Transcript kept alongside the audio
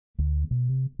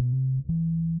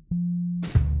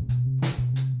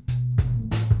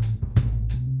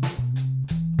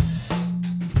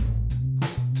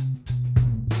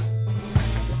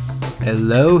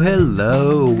Hello,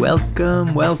 hello,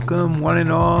 welcome, one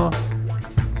and all,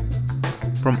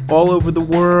 from all over the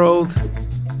world,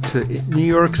 to New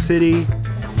York City,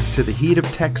 to the heat of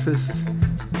Texas,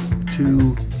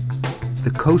 to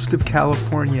the coast of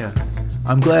California.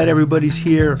 I'm glad everybody's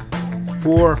here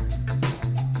for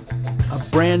a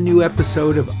brand new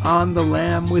episode of On the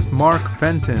Lam with Mark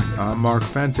Fenton. I'm Mark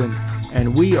Fenton,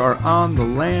 and we are on the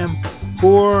lam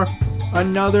for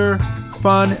another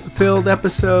fun-filled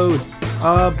episode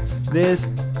of this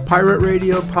pirate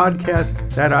radio podcast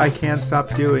that I can't stop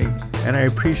doing, and I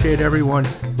appreciate everyone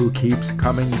who keeps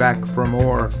coming back for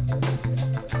more.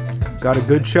 Got a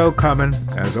good show coming,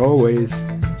 as always.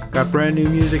 Got brand new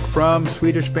music from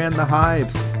Swedish band The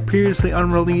Hives, previously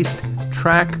unreleased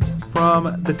track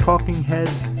from the Talking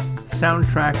Heads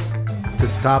soundtrack to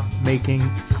Stop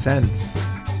Making Sense.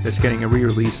 That's getting a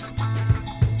re-release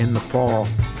in the fall.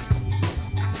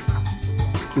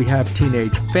 We have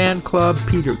Teenage Fanclub,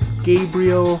 Peter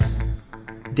Gabriel,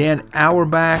 Dan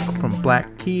Auerbach from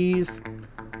Black Keys.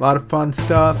 A lot of fun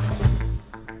stuff.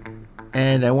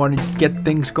 And I want to get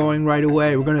things going right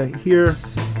away. We're going to hear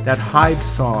that Hives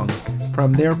song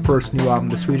from their first new album,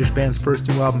 the Swedish band's first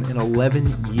new album in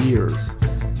 11 years.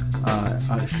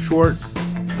 A short,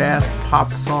 fast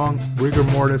pop song, Rigor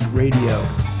Mortis Radio.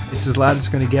 It's as loud as it's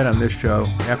going to get on this show.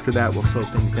 After that, we'll slow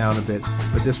things down a bit.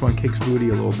 But this one kicks booty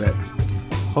a little bit.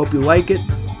 Hope you like it.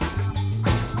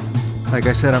 Like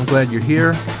I said, I'm glad you're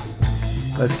here.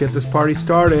 Let's get this party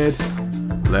started.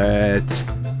 Let's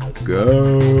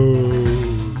go.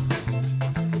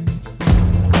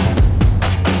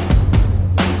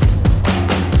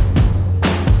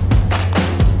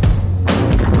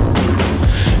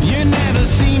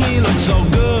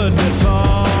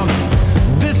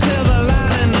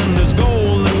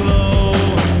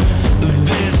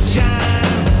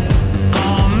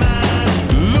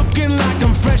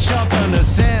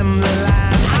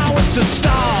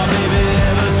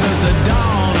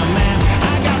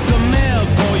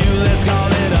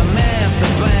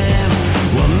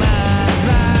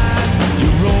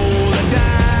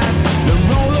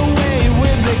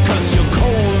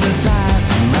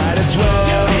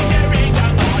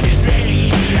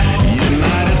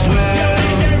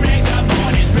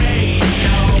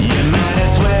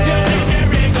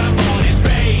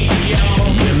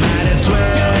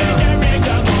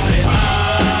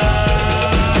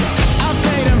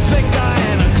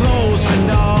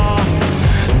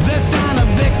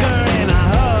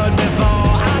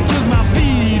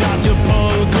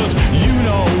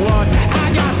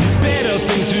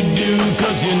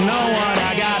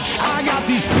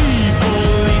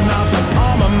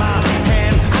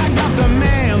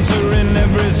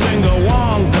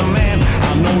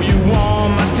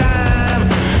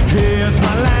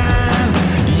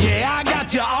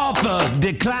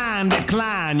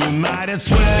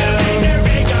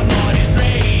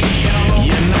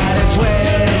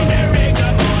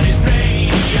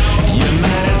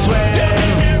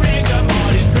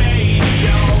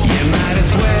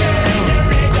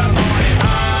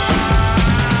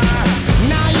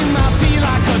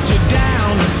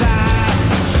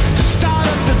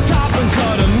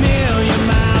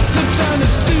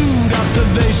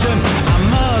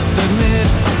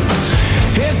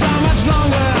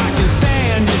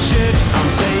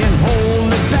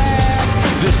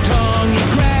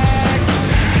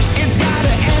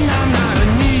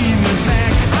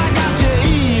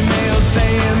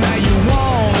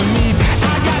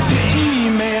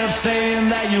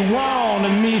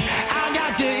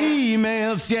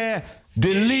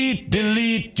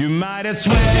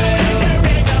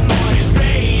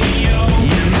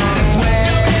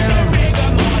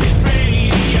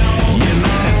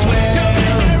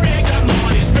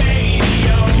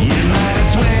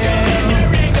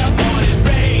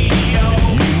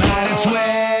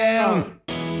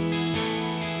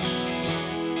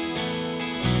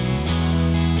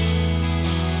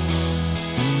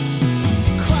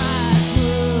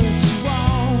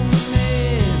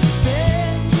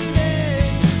 Been through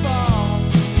this before.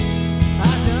 I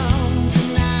don't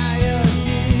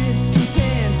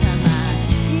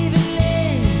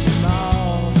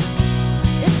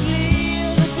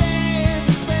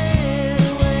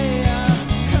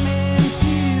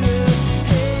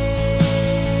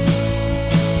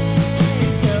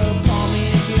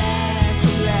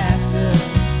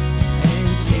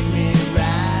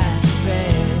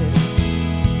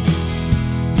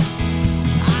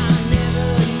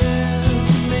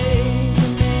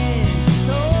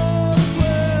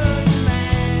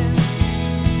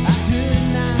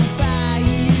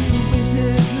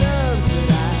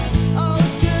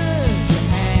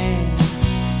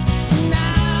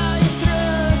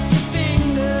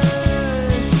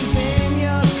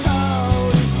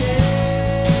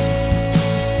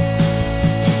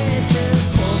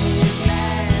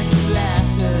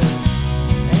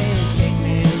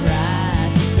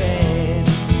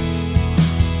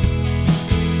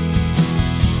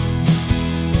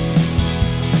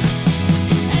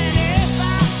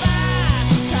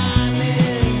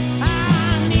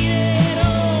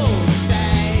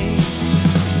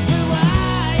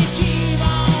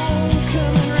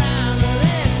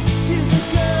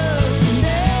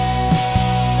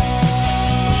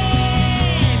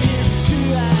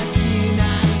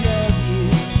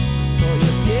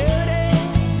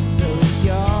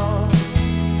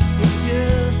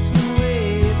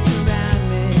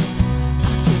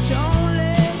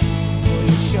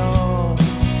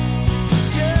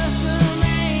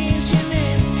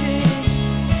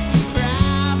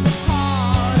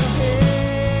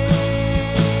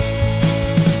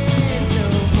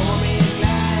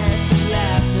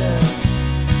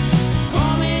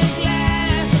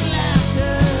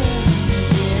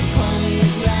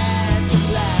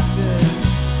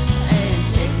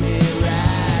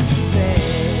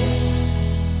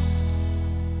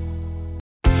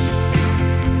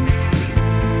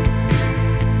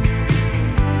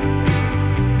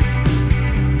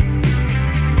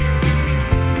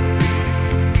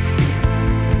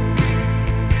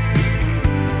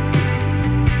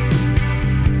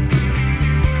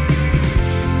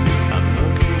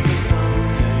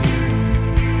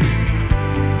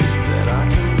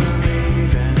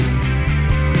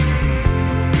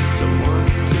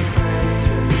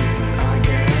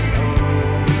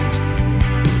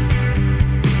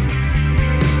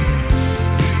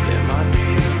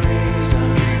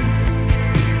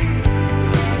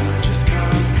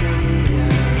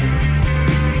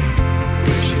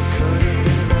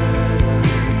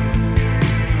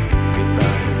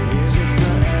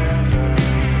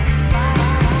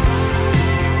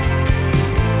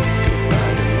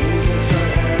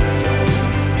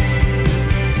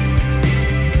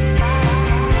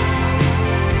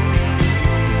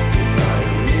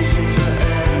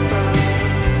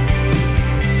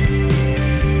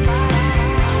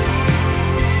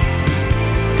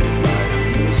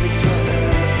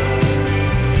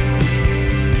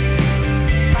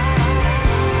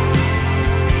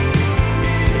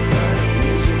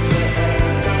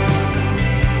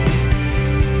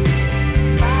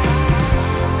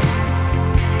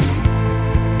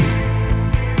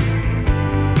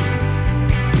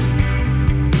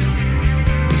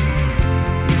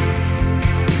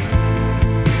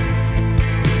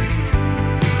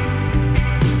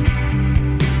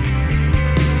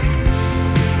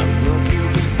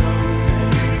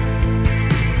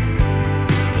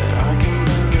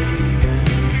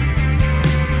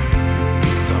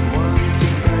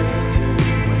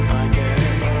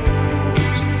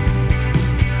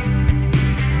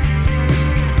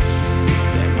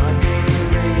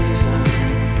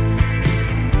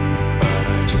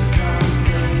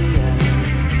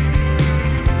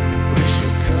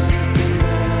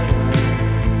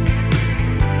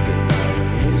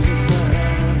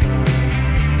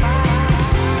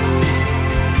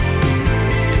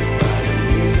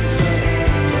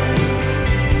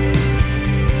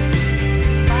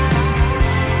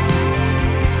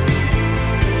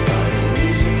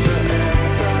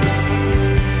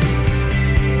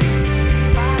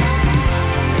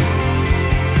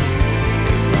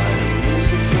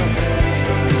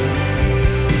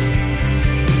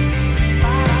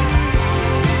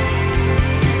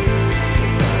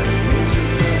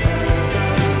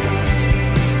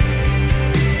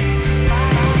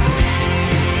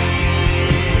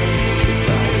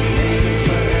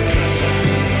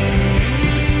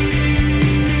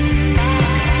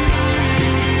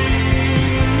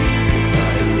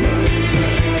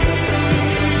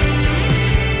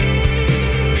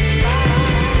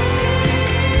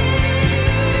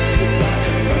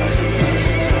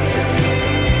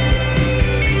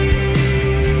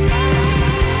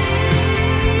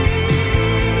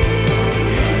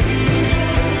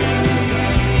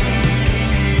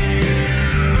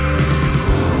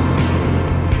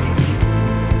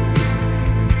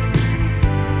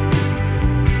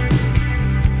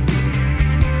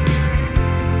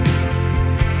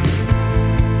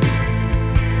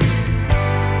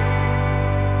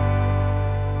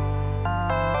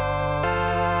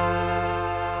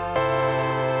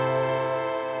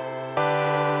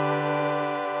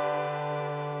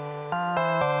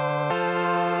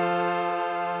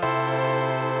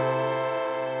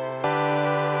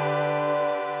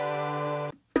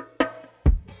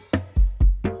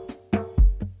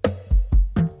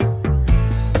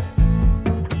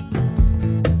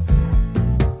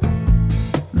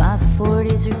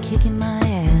 40s are kicking my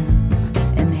ass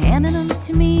and handing them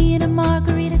to me in a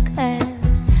margarita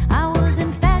glass. I was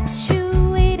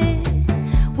infatuated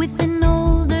with an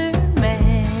older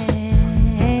man,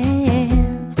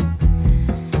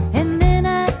 and then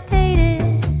I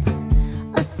dated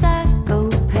a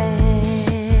psychopath.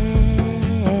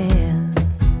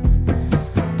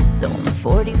 So I'm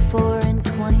 44 in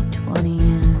 2020,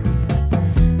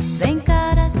 and thank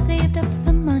God I saved up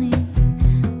some money.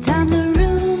 Time to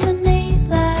ruminate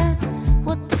like,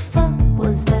 what the fuck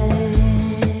was that?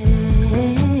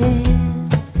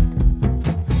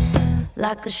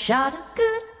 Like a shot of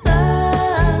good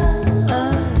luck,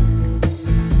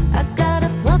 I got a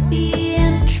puppy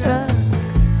and a truck.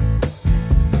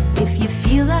 If you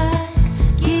feel like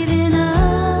giving up,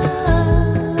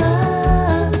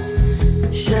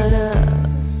 shut up,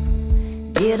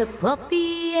 get a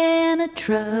puppy and a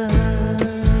truck.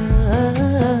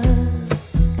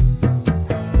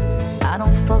 I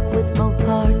don't fuck with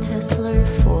Mopar, Tesla, or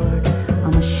Ford.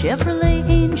 I'm a Chevrolet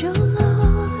Angel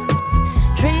Lord,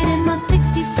 trading my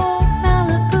 64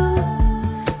 Malibu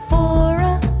for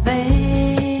a van.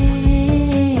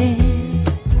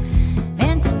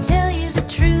 And to tell you the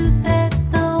truth, that's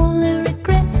the only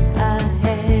regret I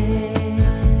have.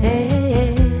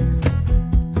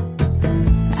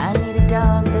 I need a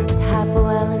dog that's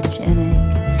hypoallergenic,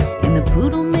 and the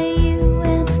poodle Mayu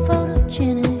and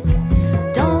photogenic.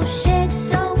 Don't shed,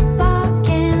 don't bark,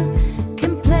 and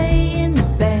can play in the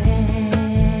band.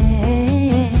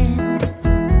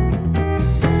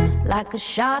 Like a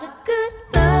shot of good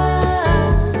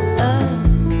luck,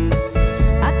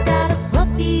 I got a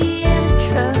puppy and a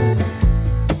truck.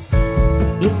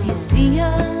 If you see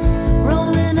us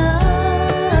rolling up,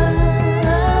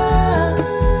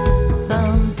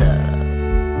 thumbs up,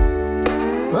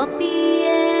 puppy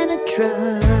and a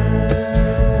truck.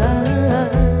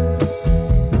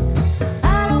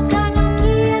 I don't got no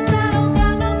kids, I don't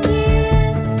got no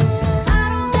kids, I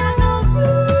don't got no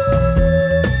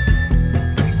roots.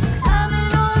 I'm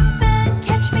an orphan,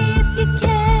 catch me if you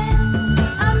can.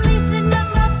 I'm lacing up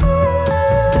my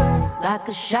boots like a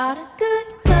shot of good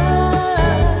luck.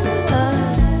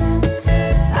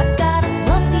 I got a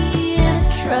puppy and a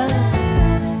truck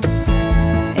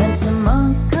and some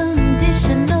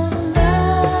unconditional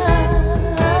love,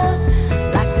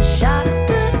 like a shot of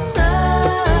good luck.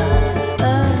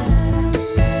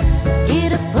 Get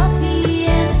a puppy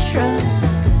and a truck.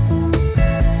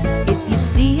 If you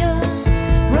see us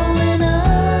rolling up,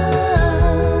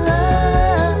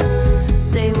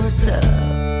 say what's up,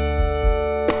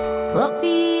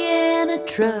 puppy and a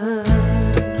truck.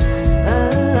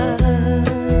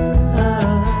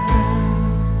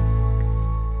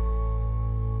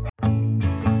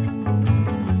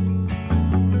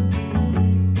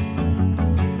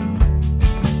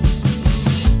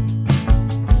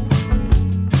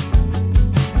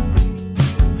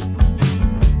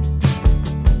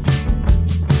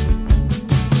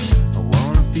 I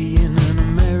wanna be in an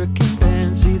American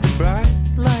band, see the bright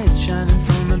light shining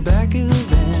from the back of the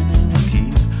van, and we'll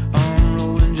keep on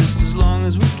rolling just as long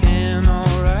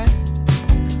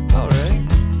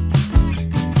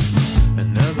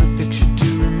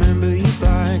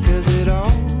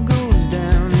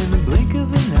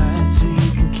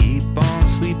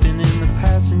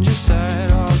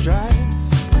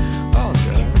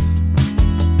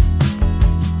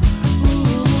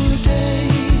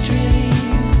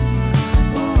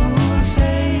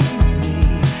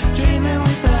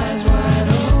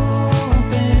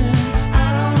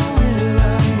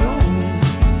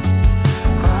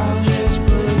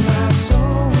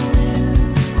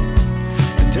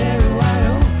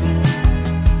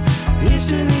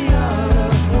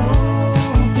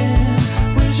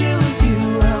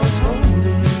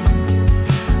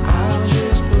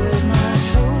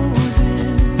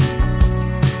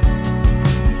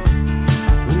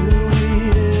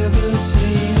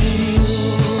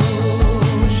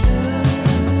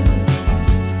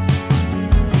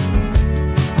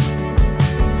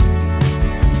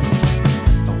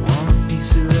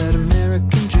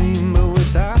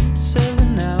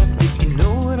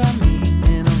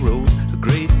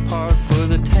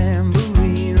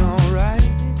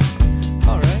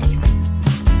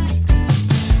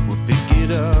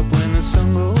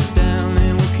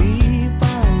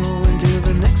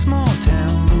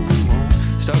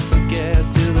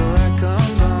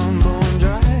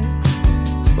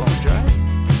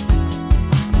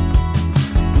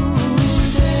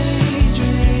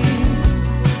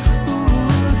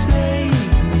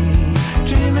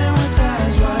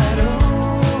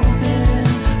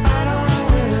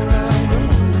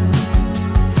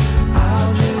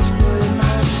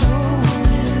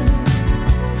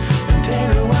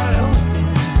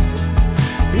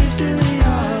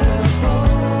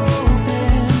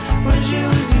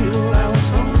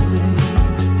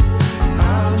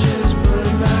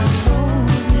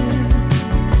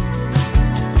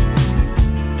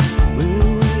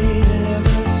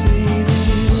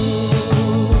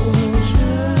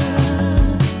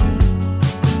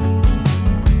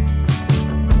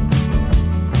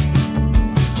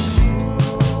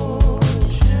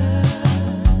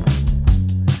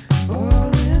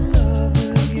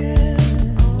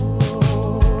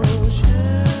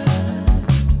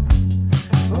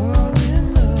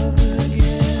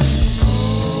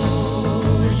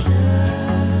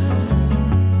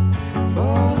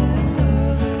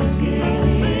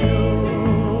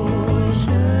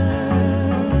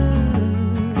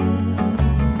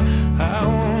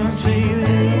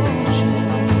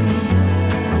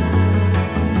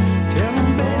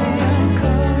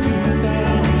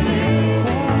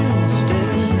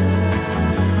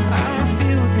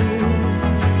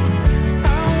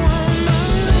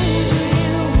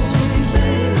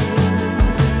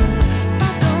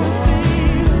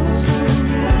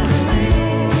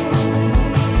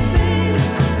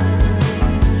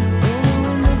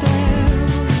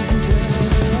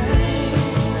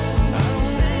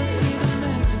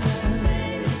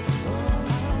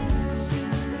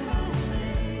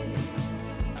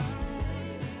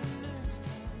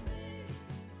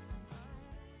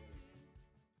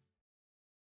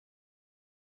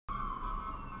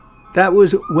That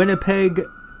was Winnipeg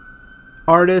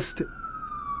artist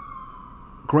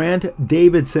Grant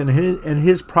Davidson and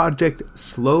his project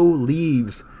Slow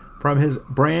Leaves from his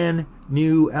brand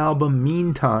new album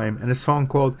Meantime, and a song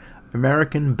called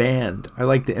American Band. I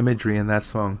like the imagery in that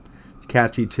song. It's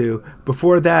catchy too.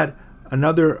 Before that,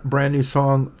 another brand new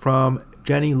song from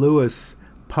Jenny Lewis,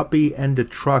 Puppy and a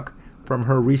Truck, from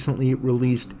her recently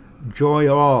released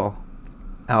Joy All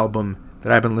album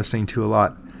that I've been listening to a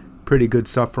lot. Pretty good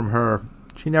stuff from her.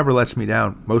 She never lets me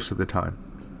down most of the time,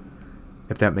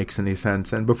 if that makes any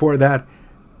sense. And before that,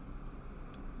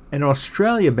 an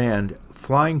Australia band,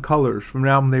 Flying Colours, from an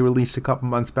album they released a couple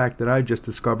months back that I just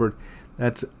discovered.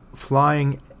 That's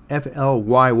Flying,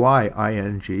 Flying,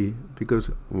 because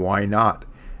why not?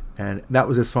 And that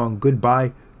was a song,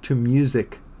 Goodbye to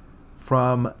Music,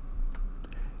 from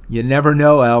You Never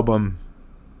Know album.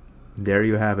 There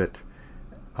you have it.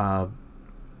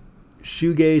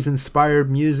 Shoegaze-inspired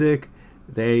music.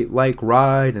 They like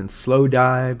Ride and Slow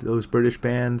Dive, those British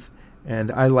bands,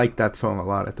 and I liked that song a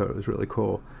lot. I thought it was really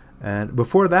cool. And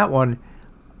before that one,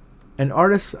 an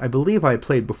artist I believe I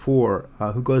played before,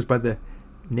 who goes by the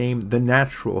name The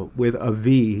Natvral, with a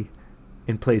V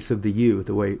in place of the U,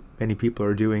 the way many people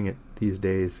are doing it these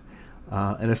days.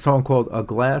 And a song called A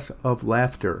Glass of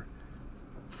Laughter,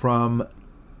 from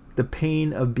The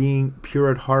Pain of Being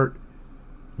Pure at Heart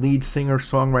lead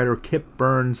singer-songwriter Kip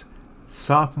Byrne's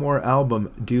sophomore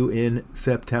album due in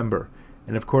September.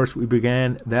 And of course we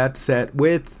began that set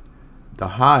with the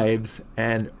Hives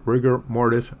and Rigor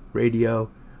Mortis Radio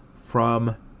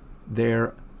from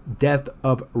their Death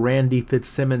of Randy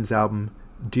Fitzsimmons album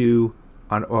due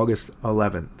on August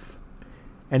 11th.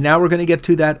 And now we're going to get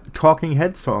to that Talking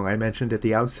Head song I mentioned at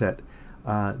the outset.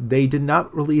 They did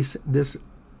not release this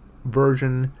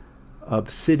version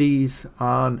of Cities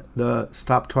on the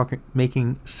Stop Talking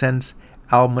Making Sense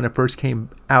album when it first came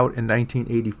out in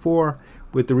 1984.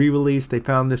 With the re-release, they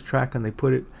found this track and they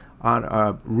put it on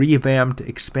a revamped,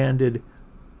 expanded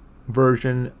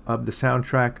version of the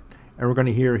soundtrack, and we're going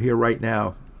to hear here right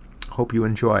now. Hope you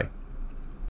enjoy.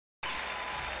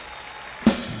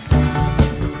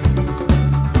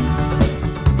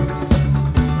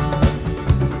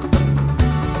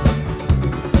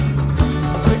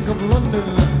 Think of London,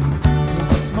 a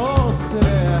small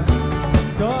city,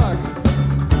 dark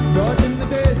in the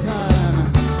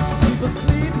daytime. People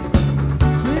sleep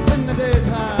in the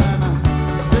daytime.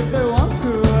 If they want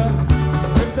to.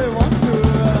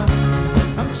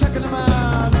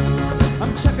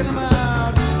 I'm checking them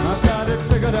out. I've got it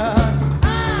figured out.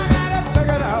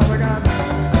 We got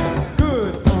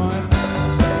good points,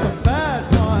 some bad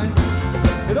points.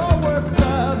 It all works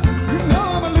out. You know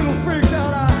I'm a little freaked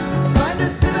out. I find a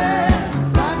city,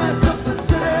 find myself a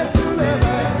city to live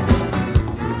in.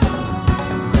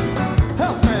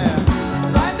 Help me.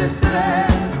 Find a city,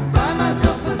 find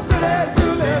myself a city to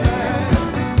live in.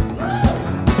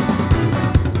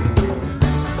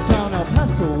 Down El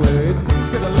Paso way, things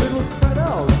get a little spread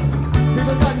out.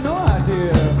 People got no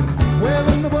idea where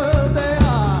in the world they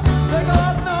are. They go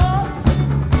up north,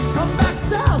 come back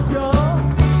south, y'all.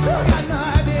 They got no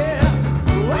idea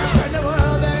where in the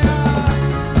world they are.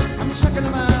 I'm checking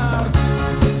them out.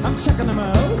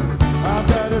 I've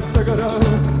got it figured out. We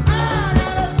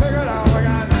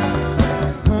got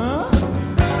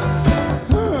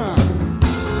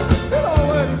it all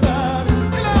works out. You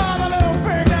know I'm a little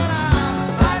freaked out.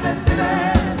 Find a city,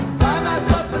 find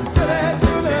myself a city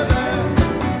to live in.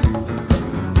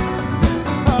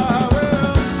 I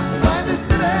will find a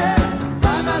city,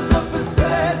 find myself a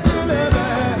city to live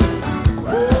in.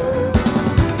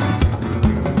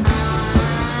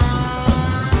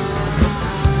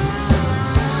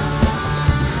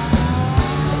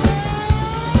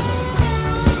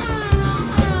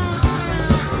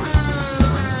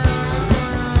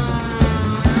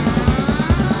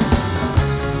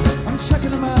 I'm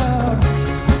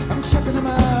checking them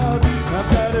out. I've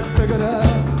got it figured out.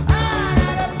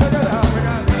 We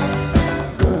got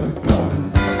good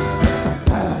points, some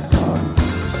bad points.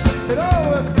 It all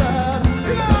works out.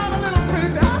 You know I'm a little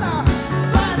freaked out. I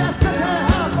find a city,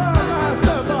 I'll find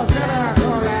myself a city to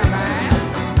live in.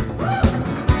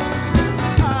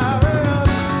 I will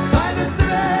find a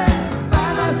city,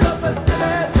 find myself a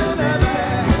city to live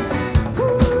in.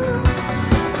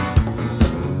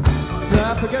 Did I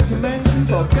forget to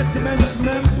mention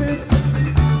Memphis,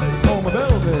 home of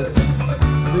Elvis,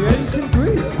 the ancient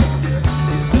Greek?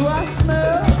 Do I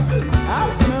smell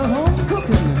home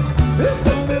cooking. It's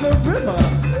only the river,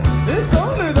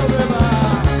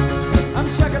 I'm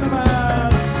checking them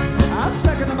out,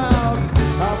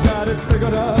 I've got it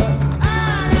figured out.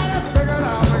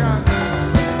 We got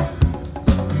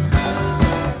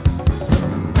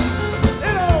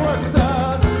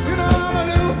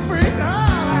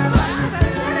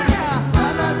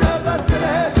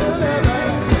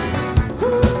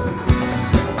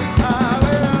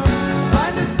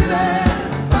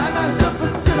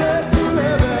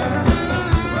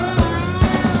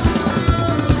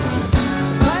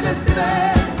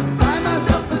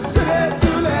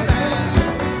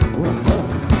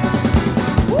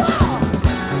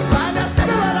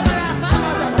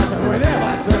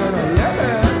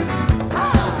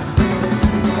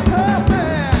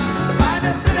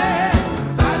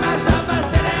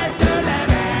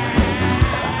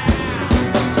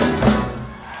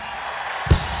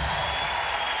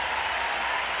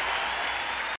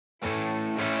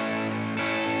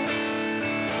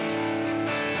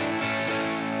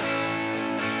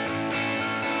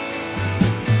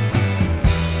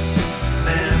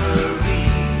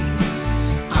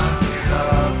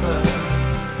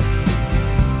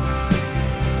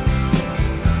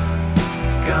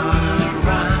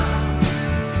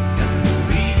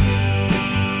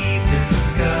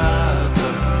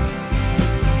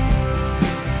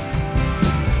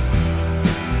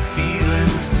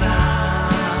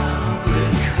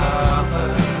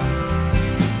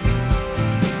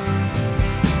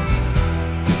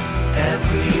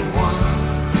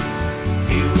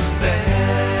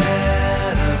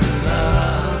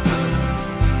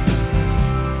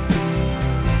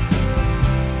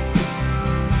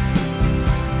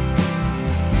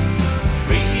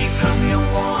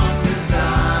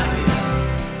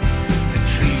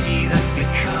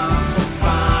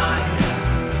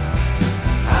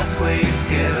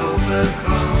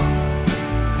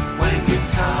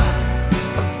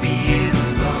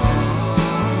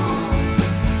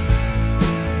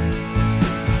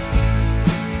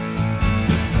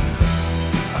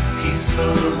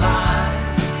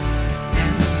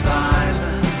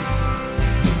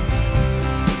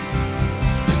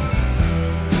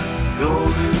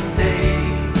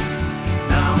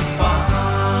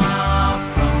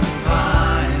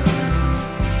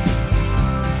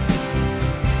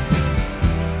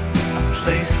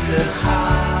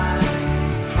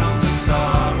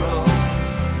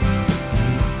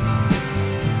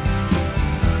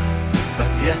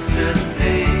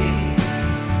Yesterday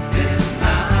is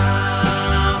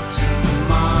now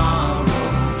tomorrow.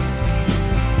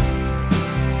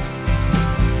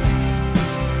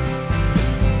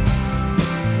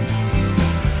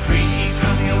 Free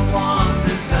from your one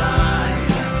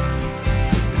desire,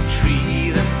 the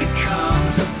tree that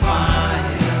becomes a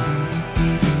fire.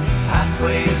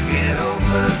 Pathways get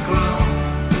overgrown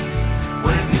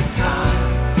when you're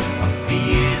tired of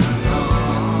being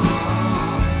alone.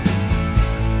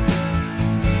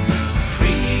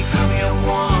 Free from your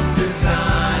one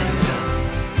desire,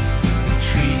 the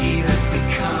tree that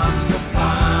becomes a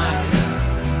fire.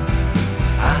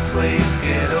 Pathways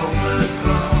get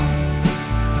overgrown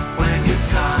when you're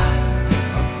tired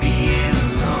of being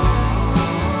alone.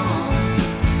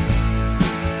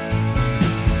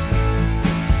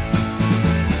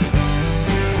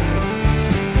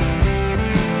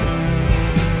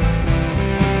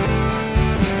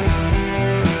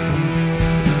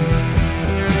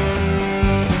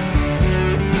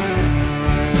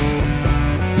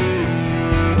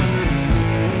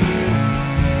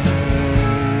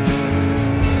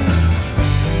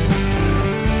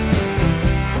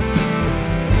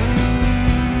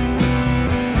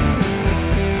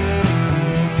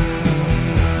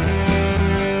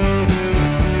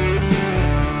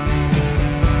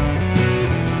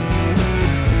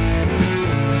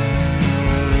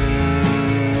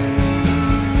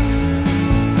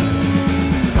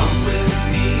 Come with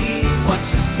me, watch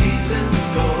the seasons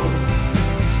go.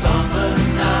 Summer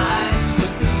nights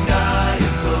with the sky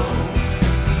aglow.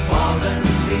 Fallen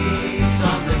leaves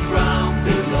on the ground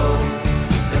below.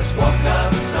 Let's walk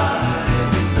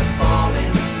outside in the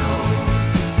falling snow.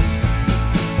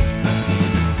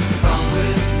 Come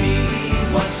with me,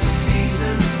 watch the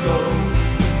seasons go.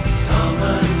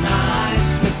 Summer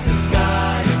nights with the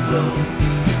sky aglow.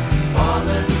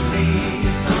 Fallen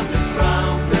leaves on the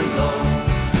ground below.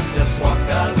 Let's walk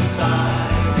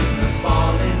outside in the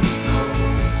falling snow.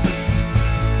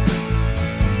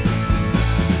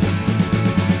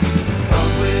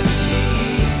 Come with me,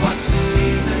 watch the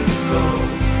seasons go.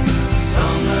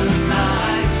 Summer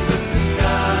nights with the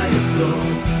sky aglow.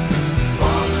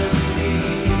 Fallen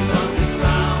leaves on the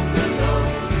ground below.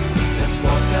 Let's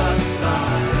walk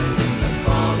outside in the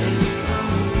falling snow.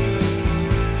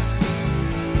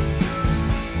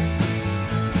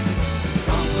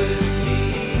 Come with me,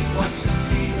 watch the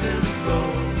seasons go.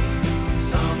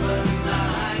 Summer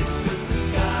nights with the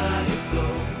sky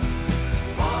aglow.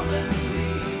 Fallen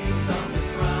leaves on the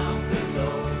ground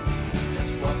below.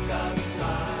 Let's walk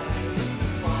outside in the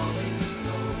falling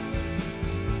snow.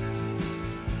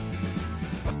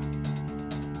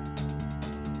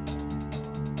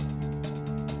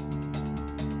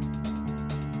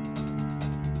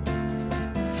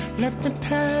 Let me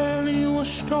tell you a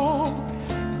story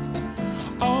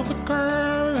of a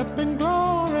girl up in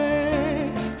glory.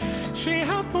 She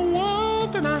had the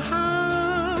world in her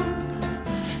hand,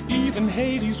 even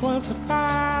Hades was a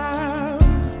fan.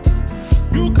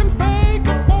 You can fake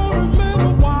it for a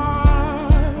little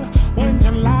while when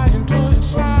you're lying to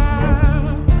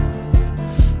yourself.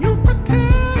 You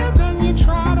pretend and you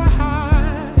try to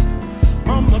hide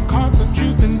from the cards that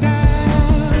you've been dealt.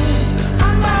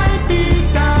 I might be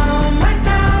down right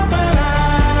now, but I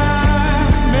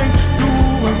make do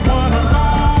with what I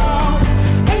got.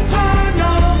 Ain't turned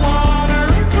no water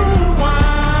into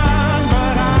wine,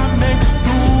 but I make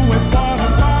do with what I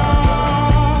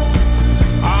got.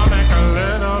 I make a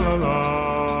little alone.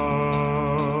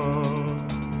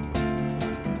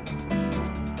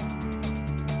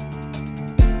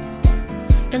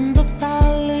 In the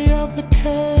valley of the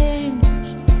kings,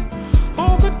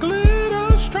 all the glitter,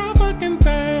 extravagant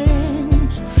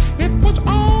things, it was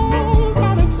all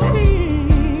that it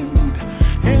seemed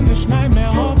in this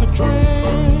nightmare of a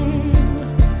dream.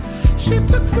 She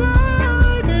took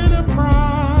flight in her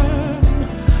prime.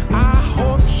 I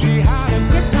hope she had a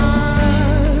good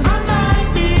time. I might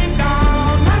be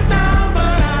down right now,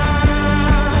 but I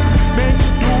make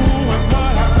do with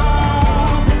what I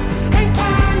got. Ain't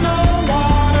turned no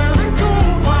water into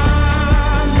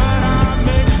wine,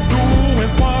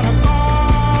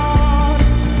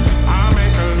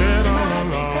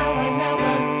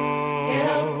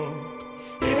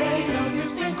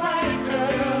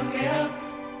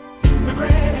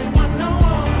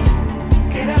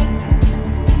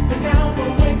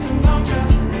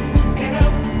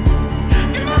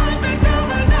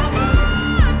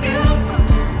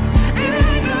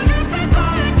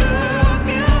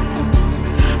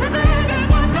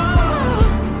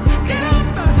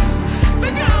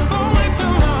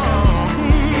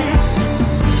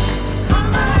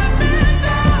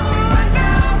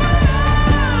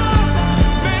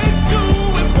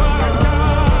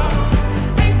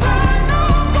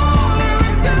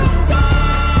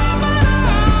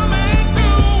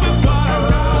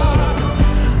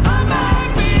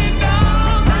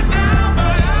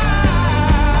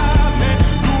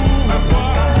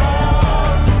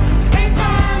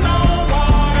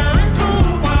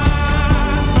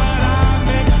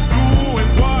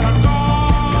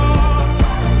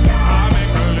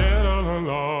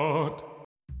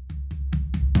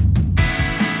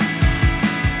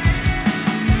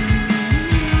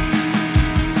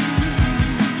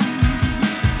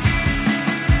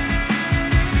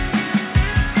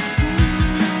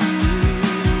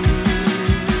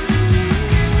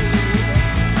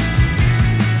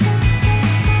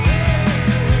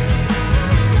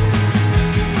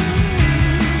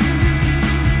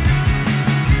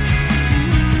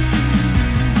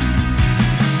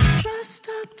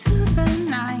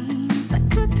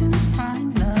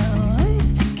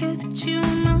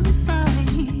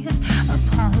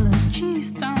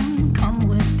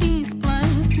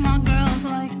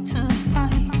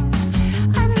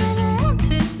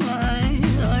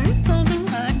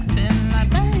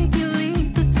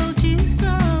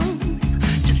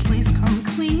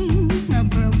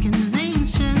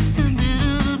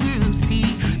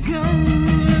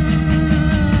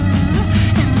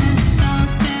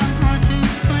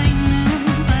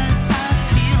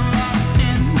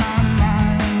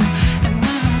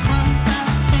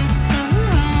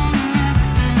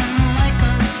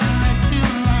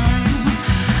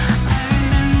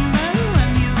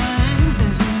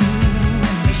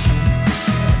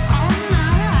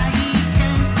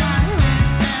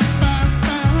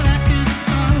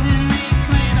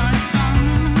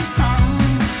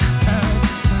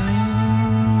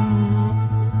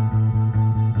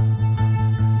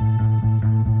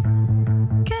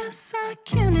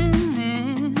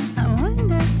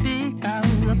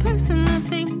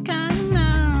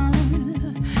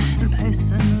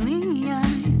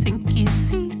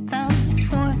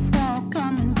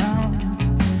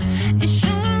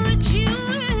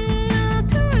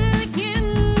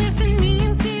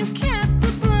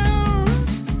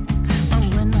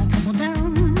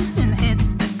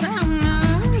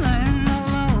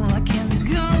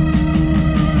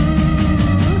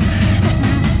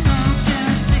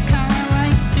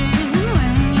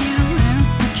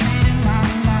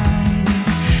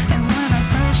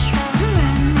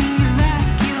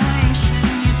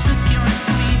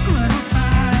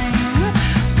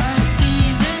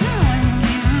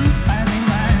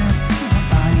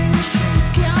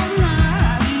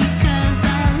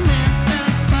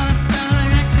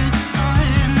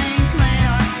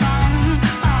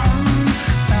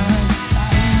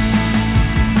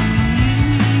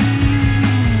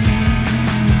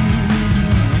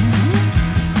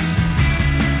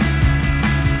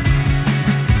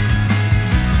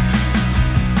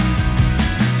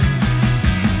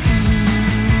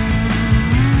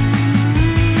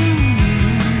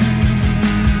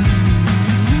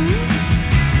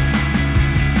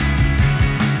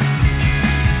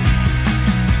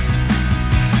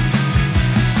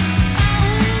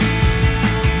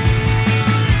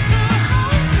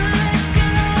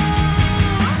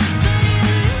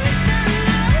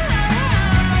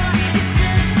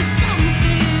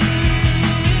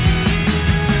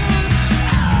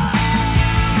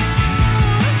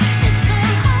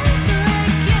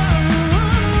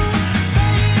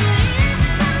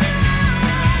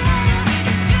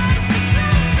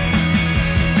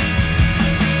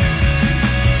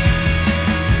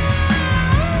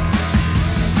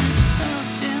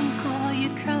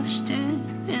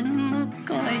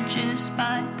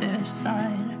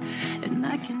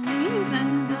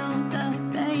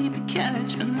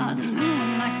 a new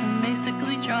one I can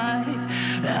basically drive.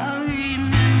 I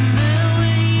remember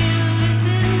when you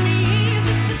visited me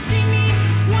just to see me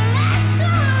one last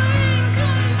time.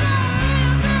 'Cause I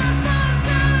got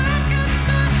the record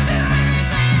store and really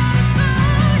played our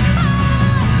song.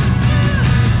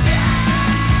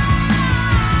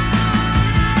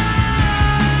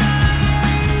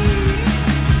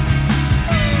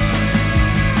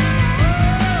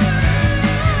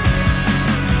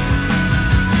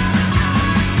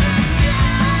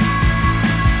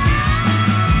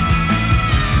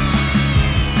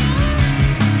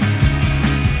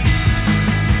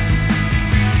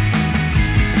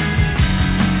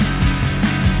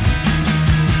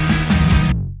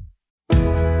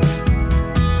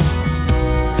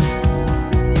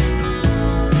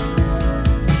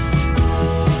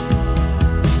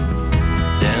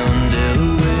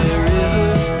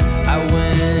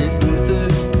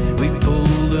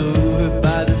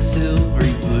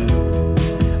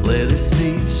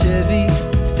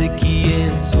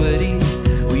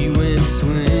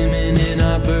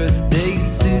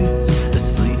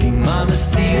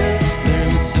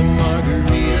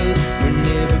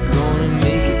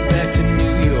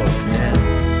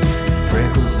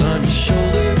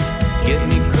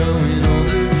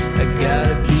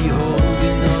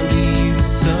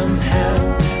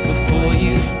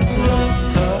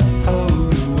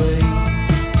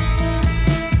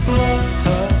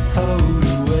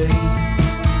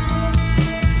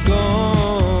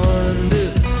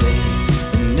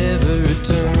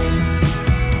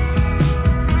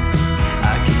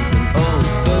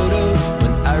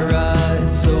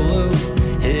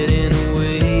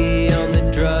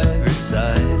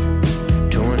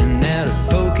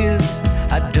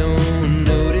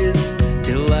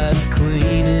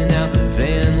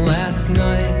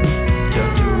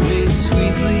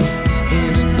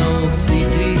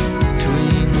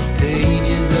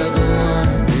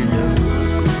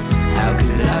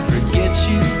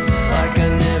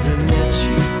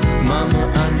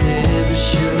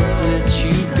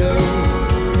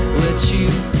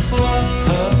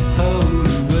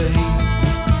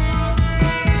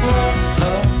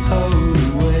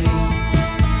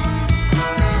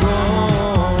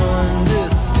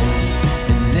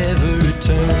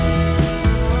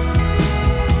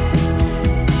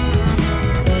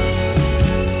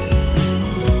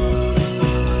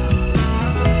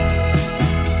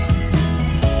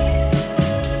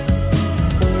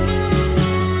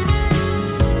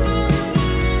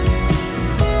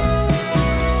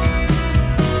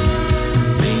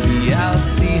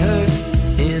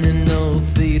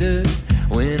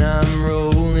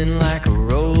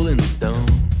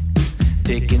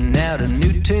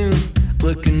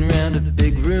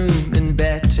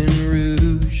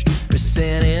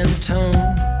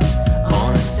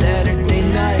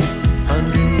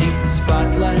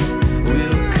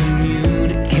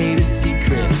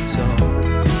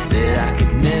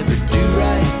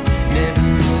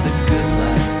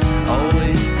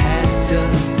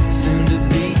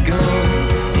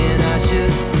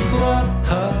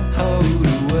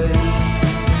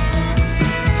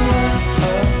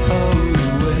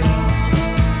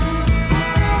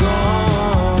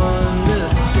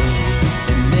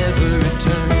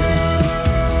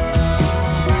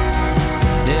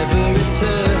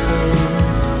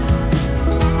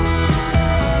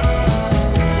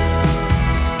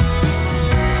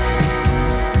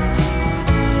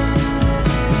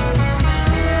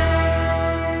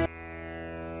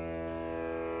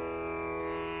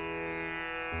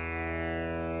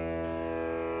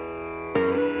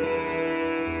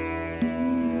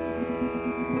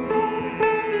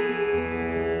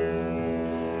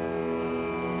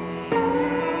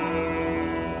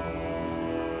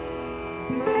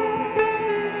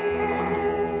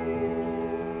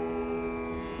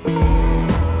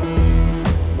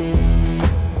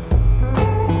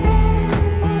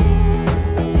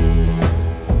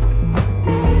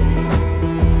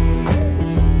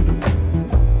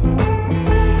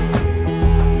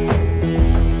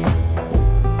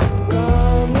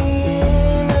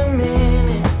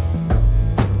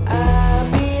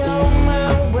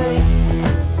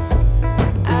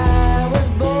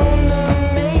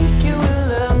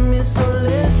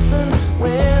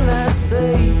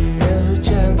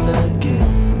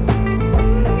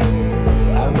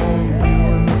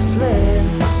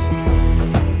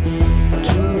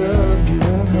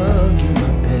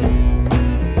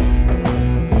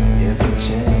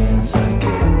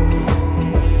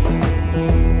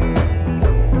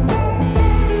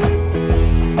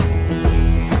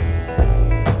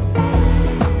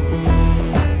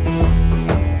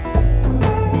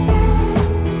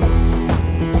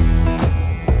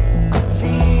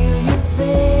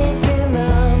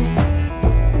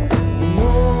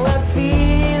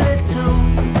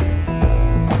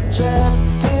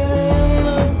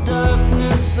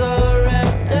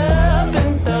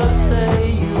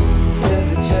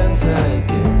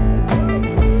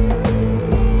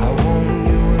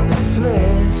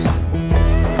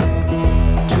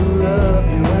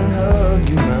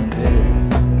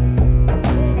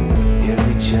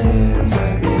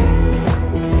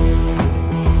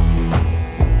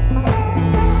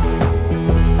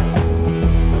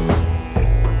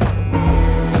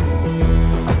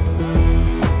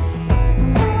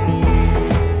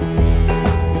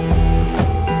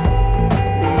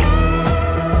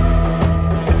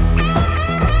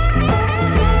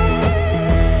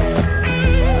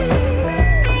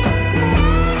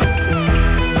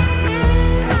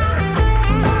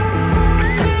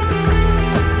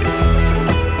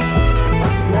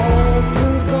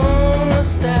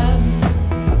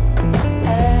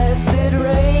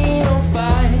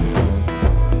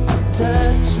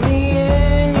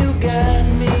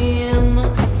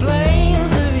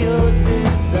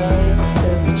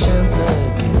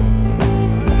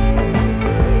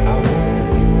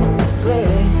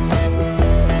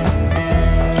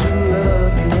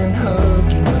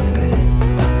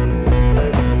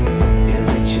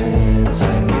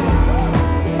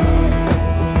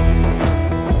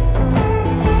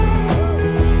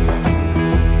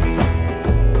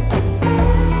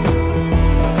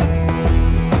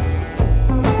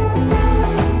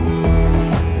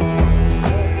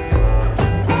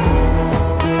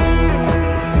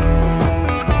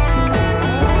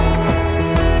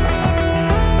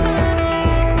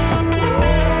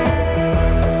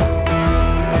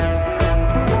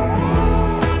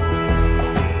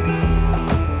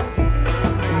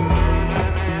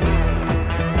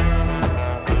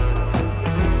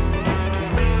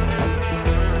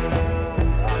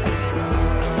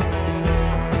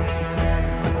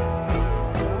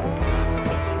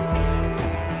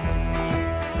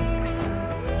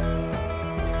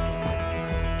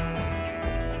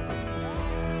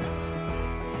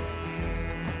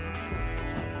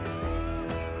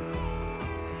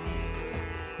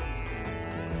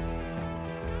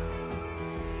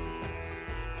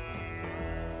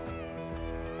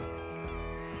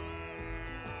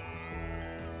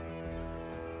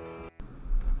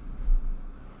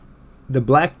 the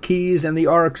Black Keys and the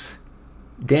Arcs,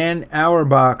 Dan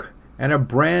Auerbach, and a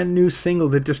brand new single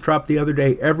that just dropped the other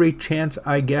day, Every Chance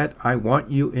I Get, I Want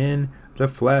You in the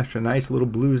Flesh, a nice little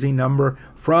bluesy number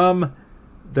from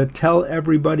the Tell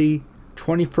Everybody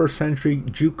 21st Century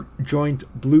Juke Joint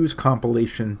Blues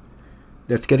compilation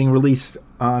that's getting released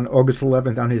on August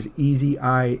 11th on his Easy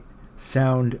Eye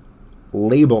Sound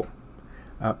label.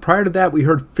 Prior to that, we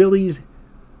heard Philly's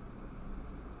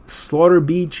Slaughter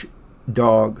Beach,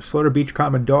 Dog,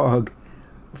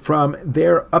 from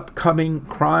their upcoming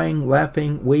Crying,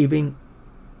 Laughing, Waving,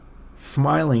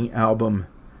 Smiling album,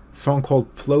 a song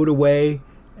called Float Away,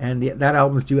 and that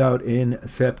album's due out in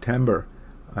September.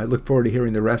 I look forward to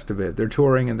hearing the rest of it. They're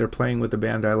touring and they're playing with the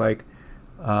band I like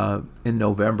in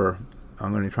November.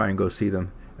 I'm going to try and go see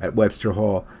them at Webster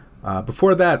Hall.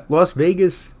 Before that, Las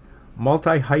Vegas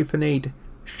multi-hyphenate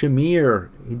Shamir.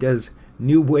 He does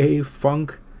new wave,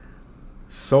 funk,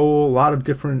 soul, a lot of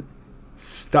different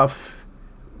stuff,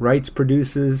 writes,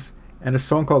 produces, and a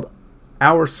song called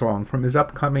Our Song from his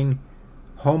upcoming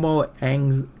Homo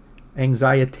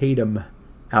Anxietatum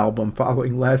album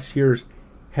following last year's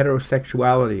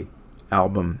Heterosexuality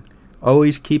album.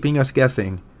 Always keeping us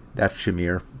guessing. That's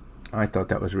Shamir. I thought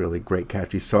that was a really great,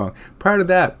 catchy song. Prior to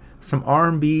that, some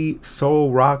R&B,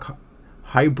 soul, rock,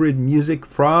 hybrid music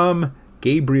from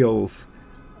Gabriels.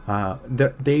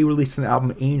 They released an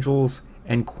album, Angels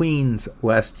and Queens,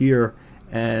 last year,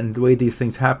 and the way these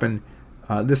things happen,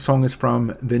 this song is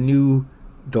from the new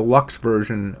deluxe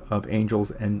version of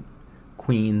Angels and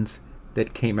Queens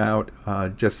that came out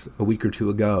just a week or two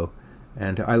ago.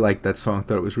 And I liked that song,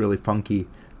 thought it was really funky,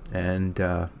 and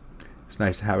it's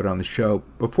nice to have it on the show.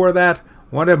 Before that,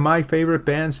 one of my favorite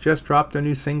bands just dropped a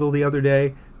new single the other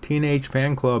day, Teenage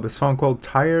Fanclub, a song called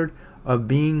Tired of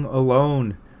Being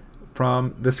Alone,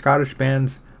 from the Scottish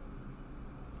band's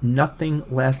Nothing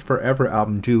Lasts Forever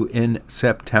album due in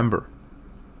September.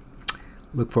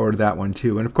 Look forward to that one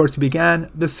too. And of course, we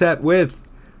began the set with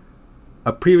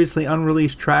a previously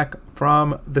unreleased track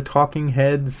from the Talking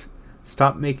Heads'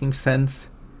 Stop Making Sense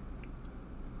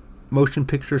motion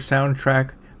picture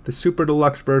soundtrack. The super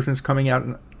deluxe version is coming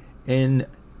out in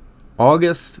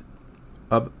August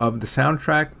of the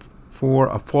soundtrack for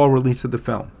a fall release of the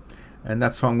film. And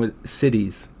that song was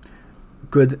Cities.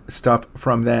 Good stuff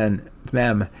from them.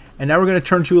 And now we're going to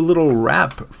turn to a little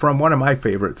rap from one of my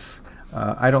favorites.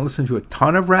 I don't listen to a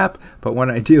ton of rap, but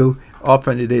when I do,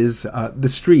 often it is The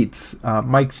Streets,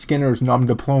 Mike Skinner's Nom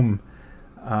de Plume.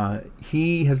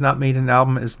 He has not made an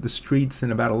album as The Streets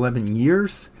in about 11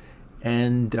 years,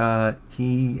 and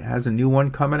he has a new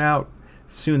one coming out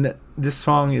soon. This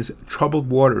song is Troubled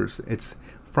Waters. It's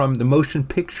from the motion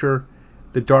picture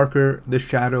The Darker the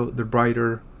Shadow, the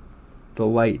Brighter the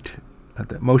Light.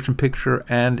 The motion picture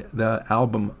and the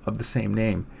album of the same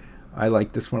name. I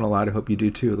like this one a lot. I hope you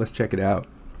do too. Let's check it out.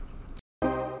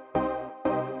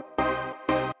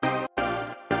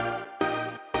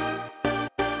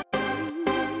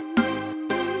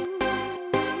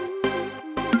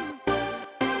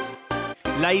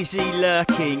 Lazy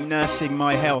lurking, nursing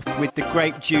my health with the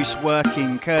grape juice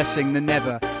working, cursing the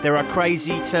never. There are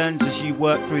crazy turns as you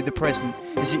work through the present.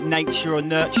 Is it nature or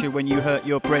nurture when you hurt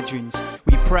your brethren?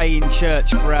 We pray in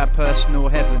church for our personal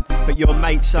heaven, but your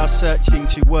mates are searching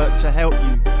to work to help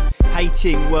you.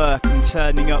 Hating work and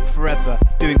turning up forever,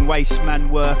 doing waste man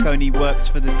work only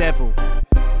works for the devil.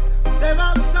 There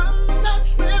are some that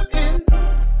swim in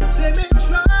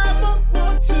troubled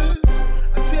waters.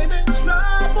 I swim in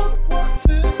troubled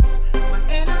waters. My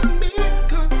enemies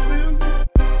can't swim.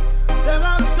 There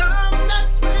are some that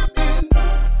swim in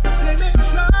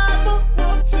troubled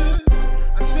waters.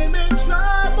 I swim in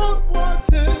troubled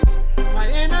waters. My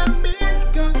enemies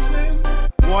can't swim.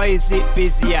 Why is it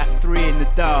busy at 3 in the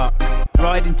dark?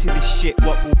 Riding to this shit,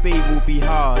 what will be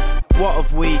hard. What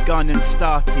have we gone and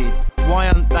started? Why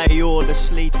aren't they all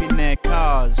asleep in their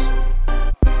cars?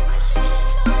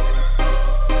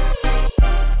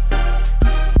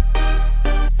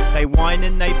 They whine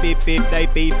and they bib, they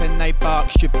beep and they bark.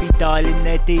 Should be dialing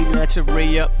their dealer to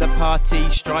re-up the party.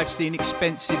 Strife's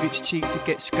inexpensive, it's cheap to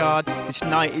get scarred. This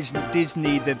night isn't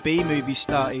Disney, the B-movie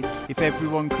started. If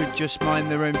everyone could just mind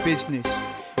their own business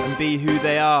and be who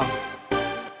they are.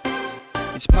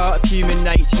 It's part of human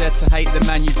nature to hate the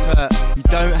man you've hurt. You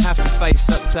don't have to face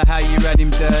up to how you ran him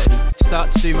dirty.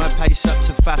 Start to do my pace up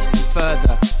to fast and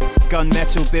further.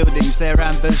 Gunmetal buildings, their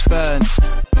ambers burn.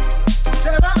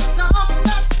 There are some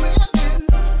that swim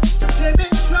in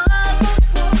troubled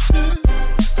waters.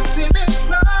 Swim in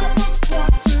troubled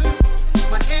waters.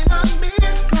 My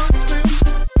enemies can't swim.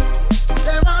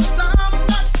 There are some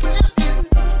that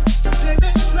swim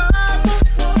in troubled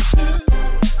waters.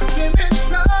 I swim in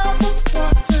troubled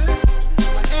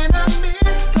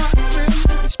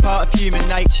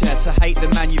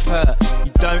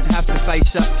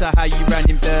face up to how you ran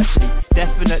him dirty.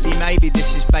 Definitely, maybe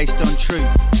this is based on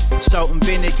truth. Salt and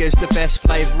vinegar's the best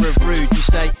flavour of rude. You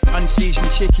say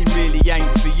unseasoned chicken really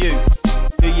ain't for you.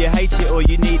 Do you hate it or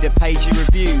you need a page of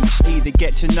reviews? Either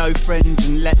get to know friends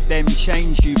and let them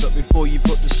change you, but before you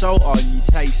put the salt on, you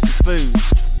taste the food.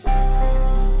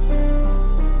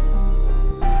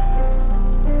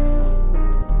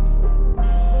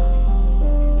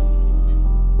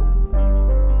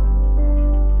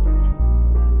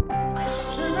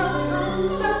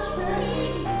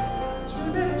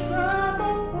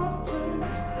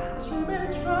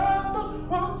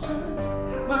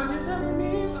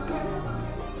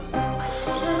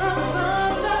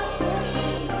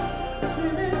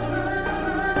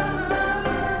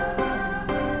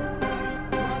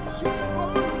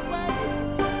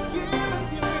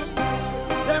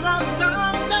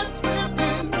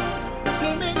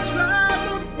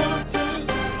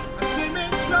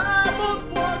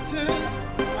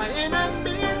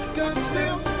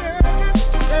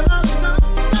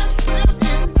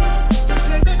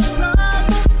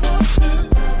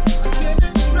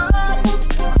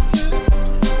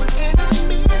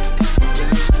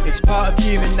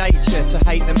 To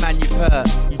hate the man you've hurt.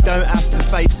 You don't have to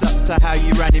face up to how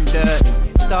you ran him dirty.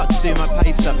 Start to do my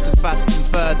pace up to fast and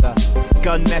further.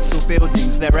 Gunmetal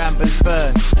buildings, their ambers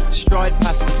burn. Stride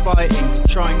past the fighting to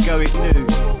try and go it new.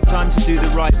 Time to do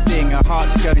the right thing, our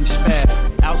heart's going spare.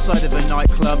 Outside of a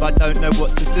nightclub, I don't know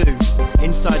what to do.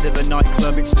 Inside of a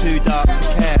nightclub, it's too dark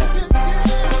to care.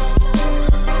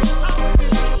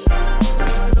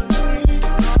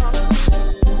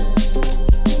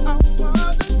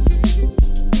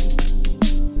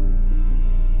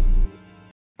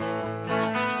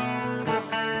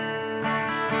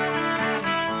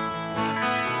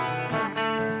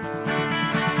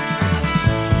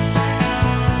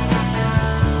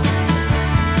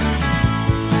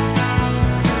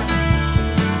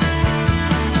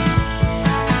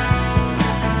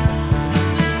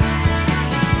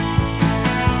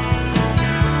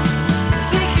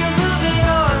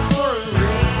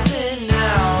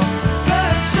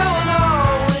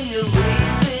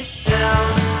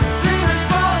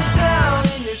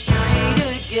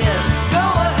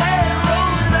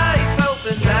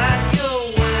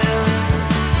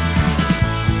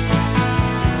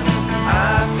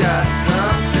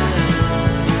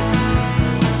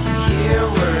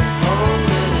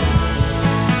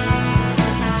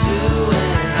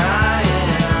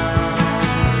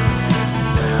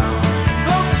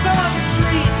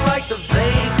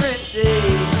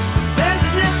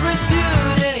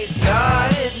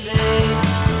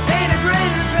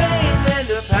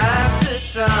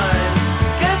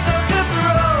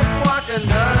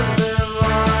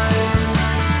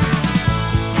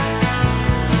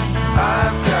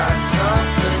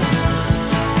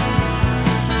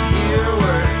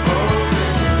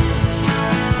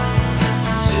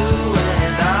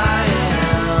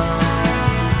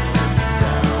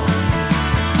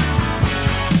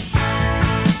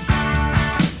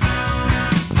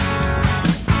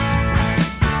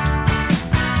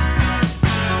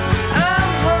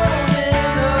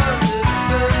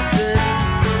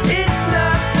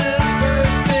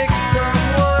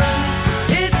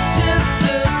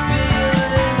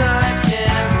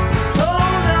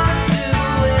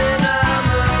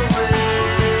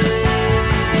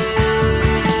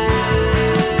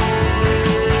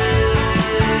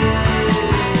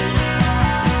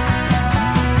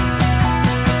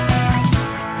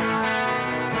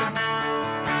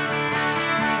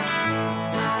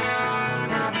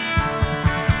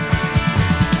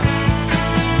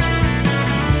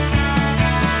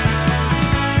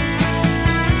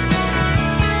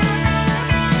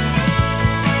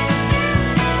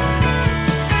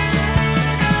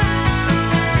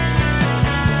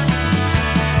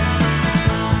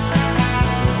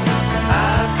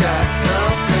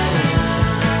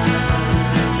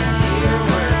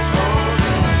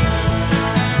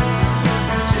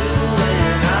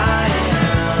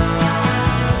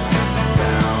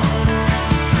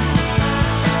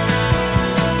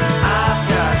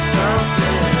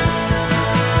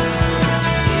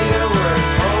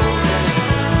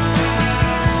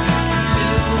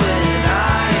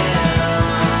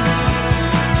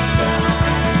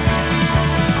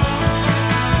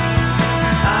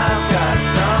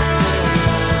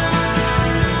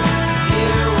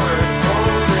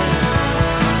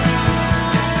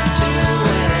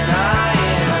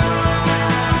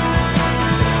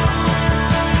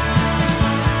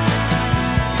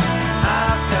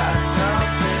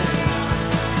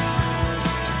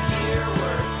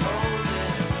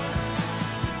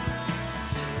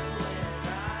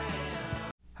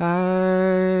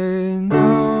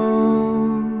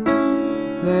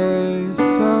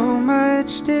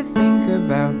 to think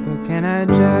about, but can I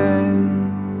just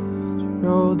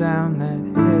roll down that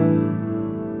hill?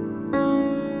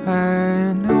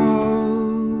 I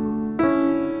know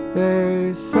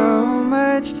there's so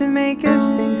much to make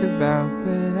us think about,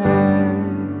 but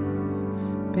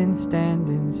I've been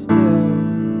standing still.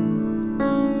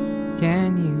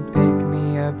 Can you pick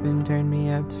me up and turn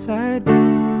me upside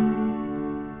down?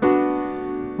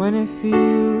 When it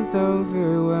feels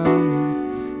overwhelming,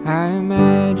 I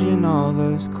imagine all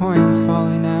those coins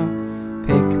falling out.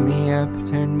 Pick me up,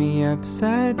 turn me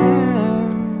upside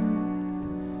down.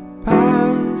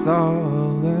 Piles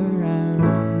all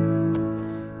around.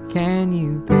 Can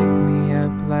you pick me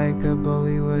up like a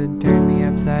bully would? Turn me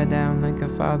upside down like a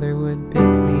father would. Pick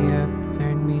me up,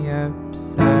 turn me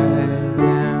upside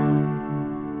down.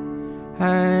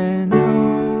 I know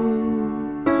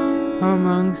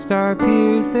amongst our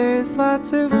peers there's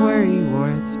lots of worry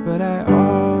warts, but I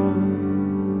always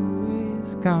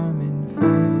come in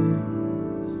first.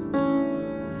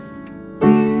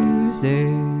 Music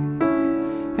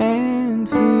and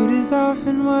food is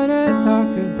often what I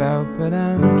talk about, but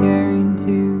I'm caring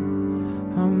too.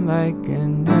 I'm like a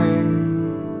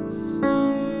nurse.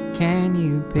 Can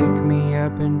you pick me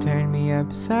up and turn me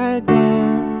upside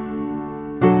down?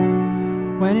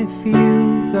 When it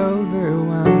feels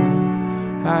overwhelming,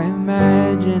 I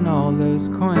imagine all those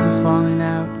coins falling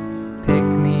out. Pick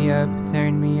me up,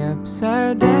 turn me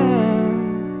upside down.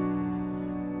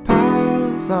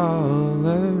 Piles all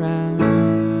around.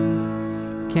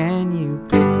 Can you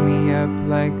pick me up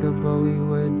like a bully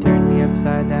would? Turn me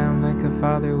upside down like a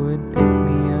father would. Pick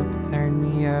me up, turn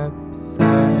me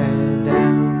upside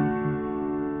down.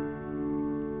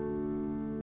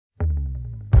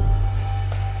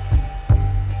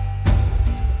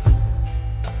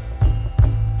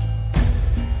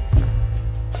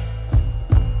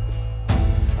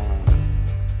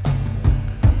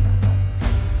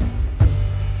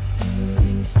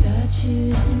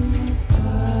 Statues in the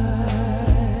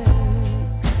park,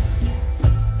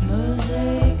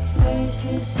 mosaic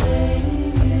faces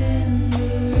fading in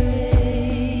the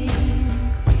rain.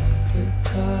 Your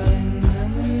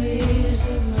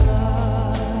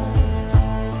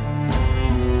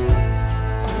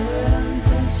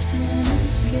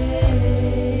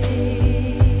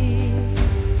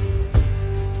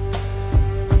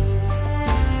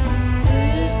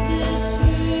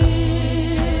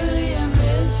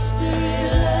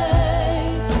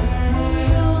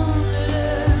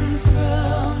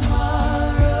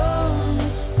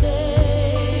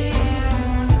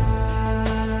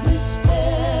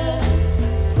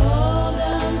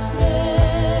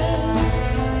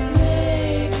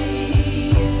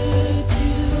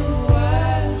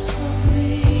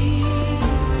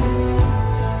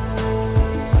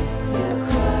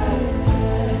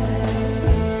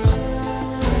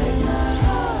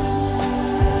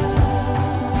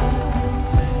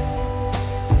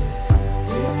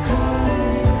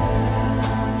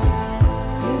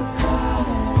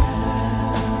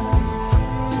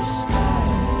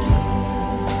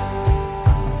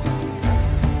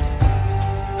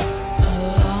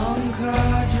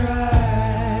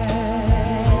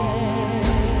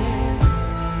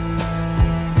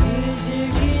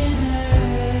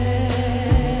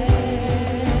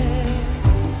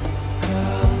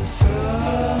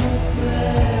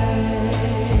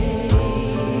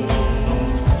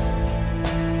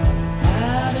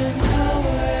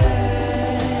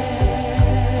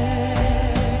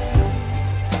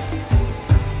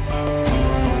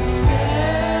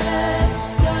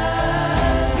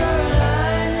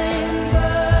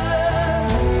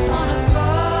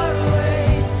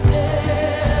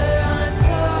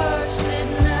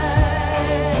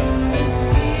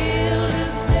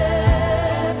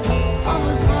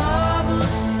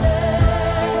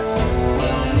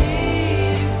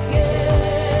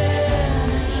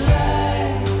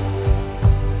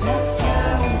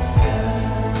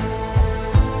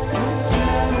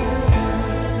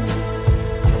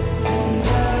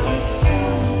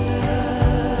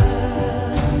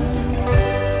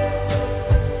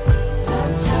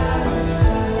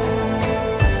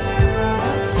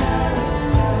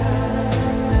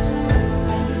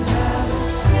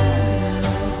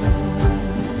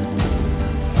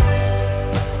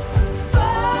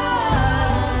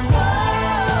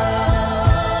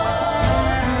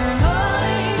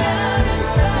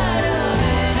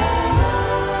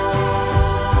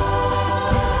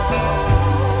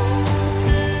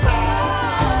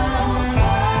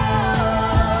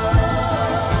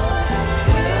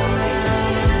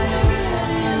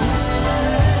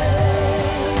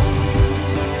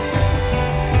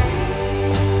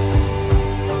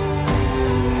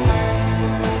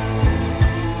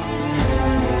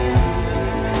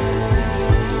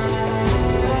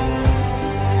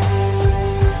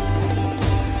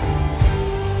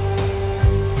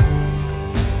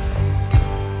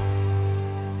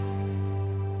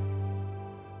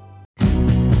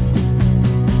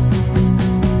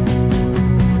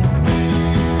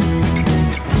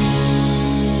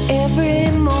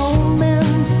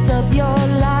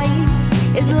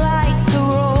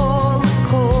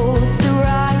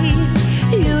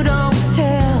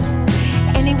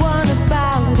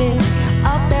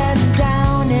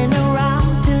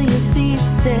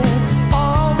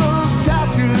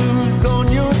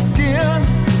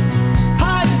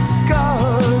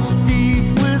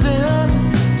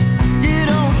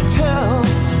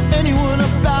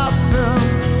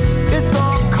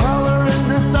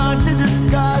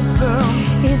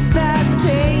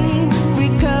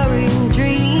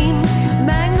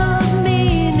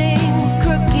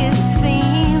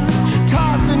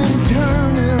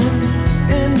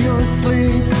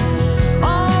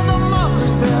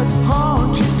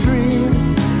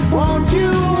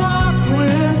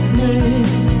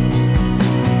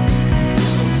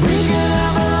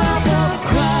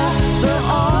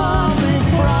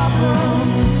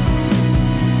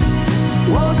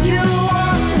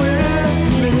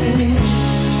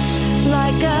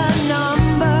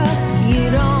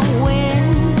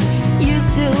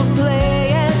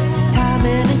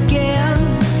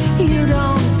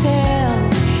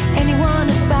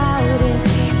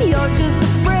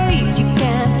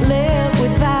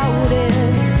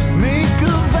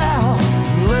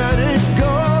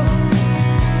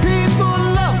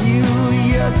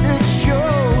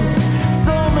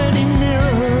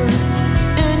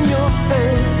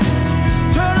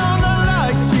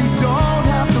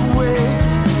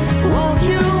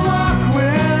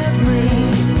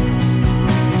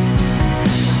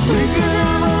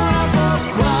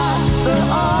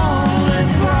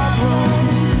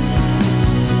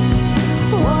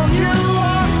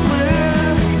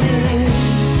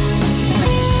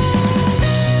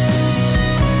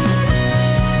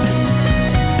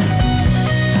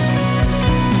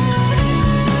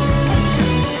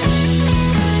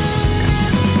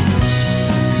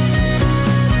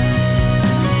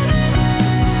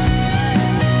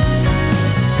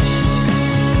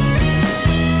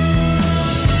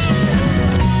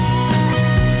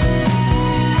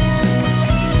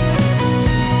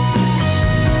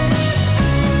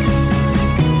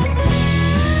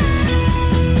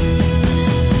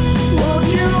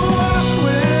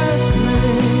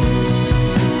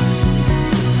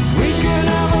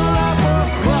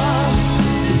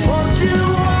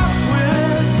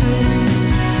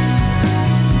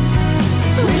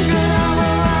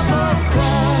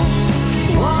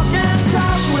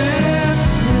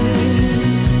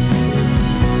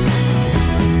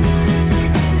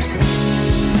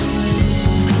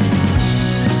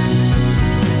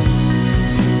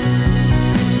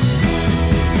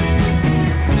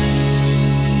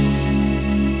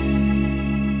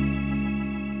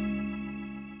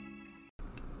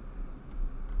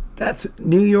That's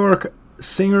New York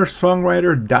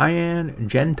singer-songwriter Diane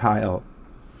Gentile.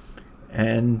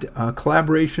 And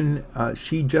collaboration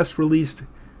she just released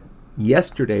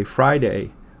yesterday,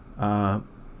 Friday,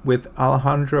 with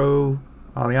Alejandro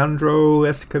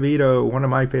Escovedo, one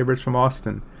of my favorites from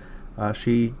Austin.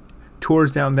 She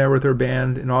tours down there with her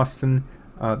band in Austin,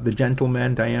 the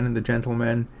Gentlemen, Diane and the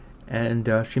Gentlemen, and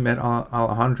she met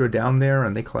Alejandro down there,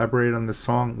 and they collaborated on the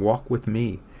song "Walk with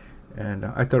Me," and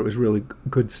I thought it was really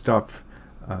good stuff.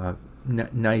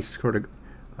 Nice sort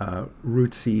of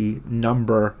rootsy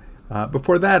number.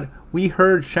 Before that, we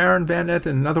heard Sharon Van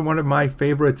Etten, another one of my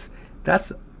favorites.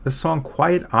 That's the song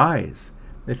 "Quiet Eyes"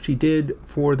 that she did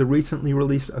for the recently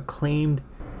released acclaimed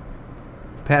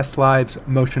Past Lives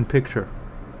motion picture.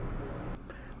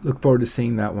 Look forward to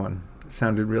seeing that one.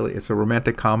 It's a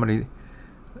romantic comedy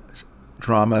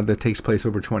drama that takes place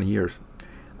over 20 years.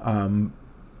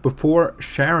 Before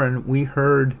Sharon, we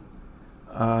heard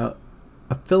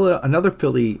another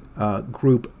Philly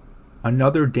group,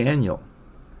 Another Daniel,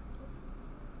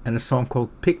 and a song called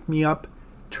 "Pick Me Up,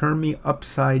 Turn Me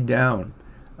Upside Down."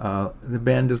 The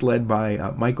band is led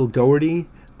by Michael Dougherty.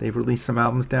 They've released some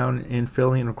albums down in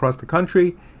Philly and across the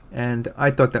country, and I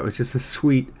thought that was just a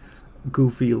sweet,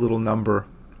 goofy little number,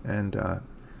 and I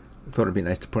thought it'd be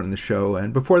nice to put in the show.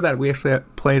 And before that, I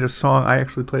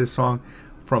actually played a song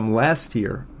from last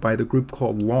year by the group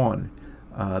called Lawn.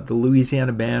 The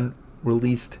Louisiana band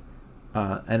released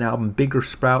an album, Bigger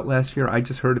Sprout, last year. I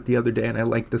just heard it the other day, and I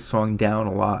liked this song Down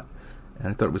a lot, and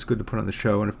I thought it was good to put on the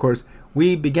show. And of course,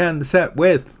 we began the set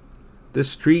with The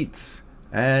Streets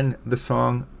and the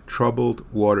song Troubled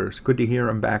Waters. Good to hear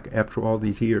them back after all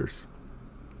these years.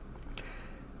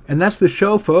 And that's the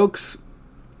show, folks.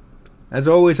 As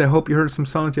always, I hope you heard some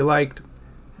songs you liked.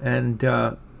 And,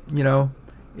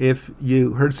 if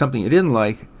you heard something you didn't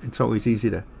like, it's always easy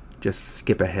to just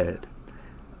skip ahead.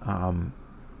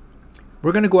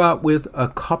 We're going to go out with a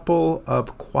couple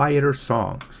of quieter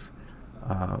songs.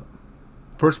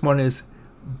 First one is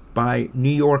by New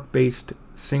York-based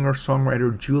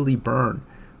singer-songwriter Julie Byrne,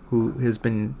 who has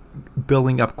been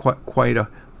building up quite a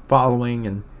following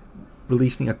and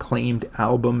releasing acclaimed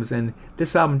albums. And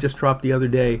this album just dropped the other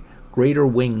day, Greater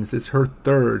Wings. It's her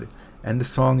third, and the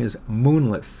song is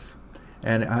 "Moonless."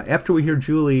 And after we hear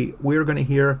Julie, we're going to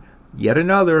hear yet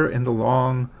another in the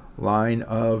long line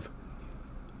of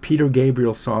Peter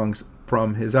Gabriel songs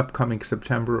from his upcoming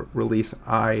September release,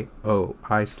 I/O.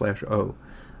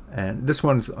 And this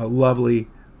one's a lovely,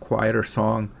 quieter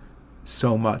song,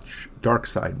 So Much,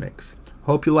 DARKSIDE mix.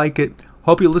 Hope you like it.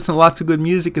 Hope you listen to lots of good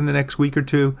music in the next week or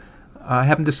two. I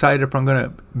haven't decided if I'm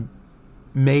going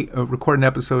to record an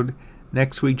episode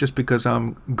next week, just because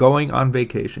I'm going on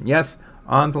vacation. Yes,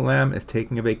 On the Lam is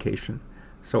taking a vacation.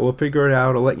 So we'll figure it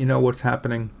out. I'll let you know what's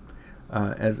happening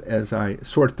as I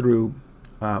sort through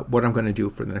what I'm going to do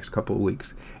for the next couple of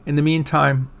weeks. In the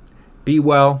meantime, be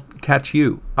well. Catch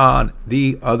you on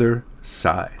the other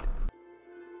side.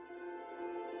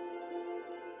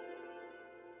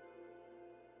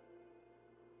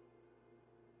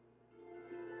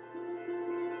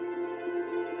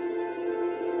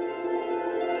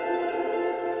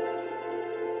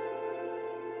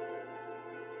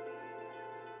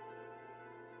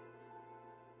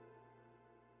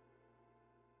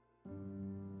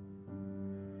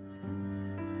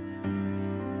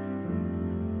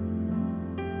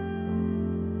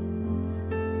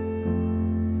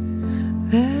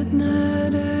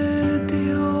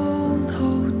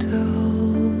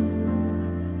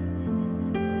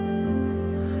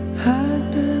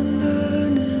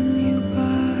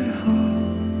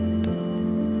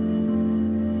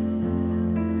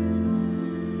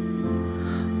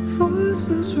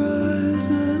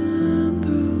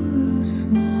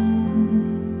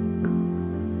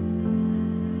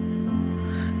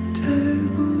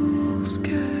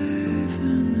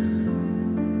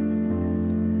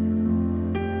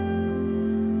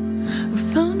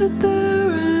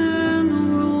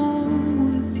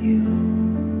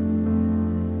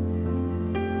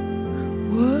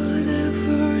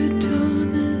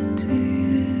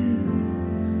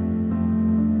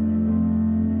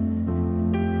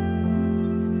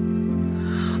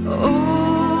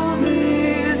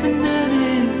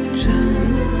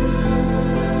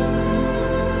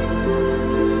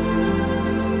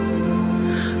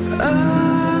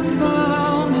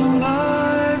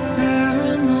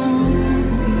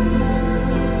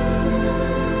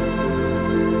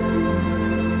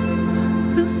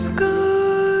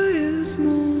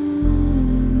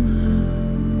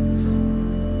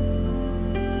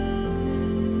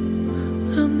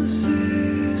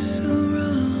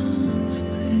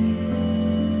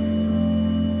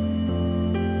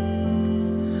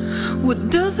 What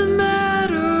does it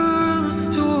matter, the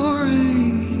story?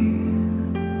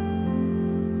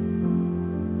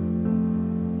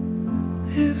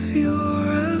 If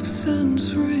your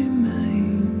absence remains,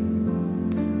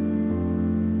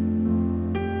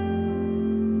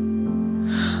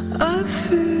 I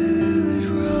feel it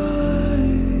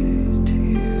right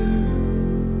here.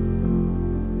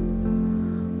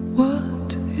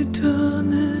 What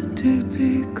eternity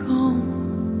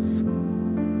becomes,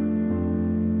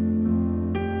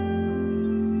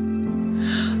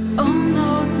 I'm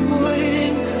not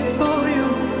waiting for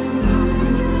your love.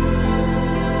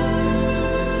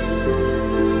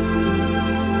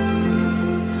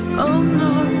 I'm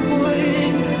not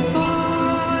waiting for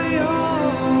your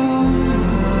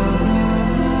love.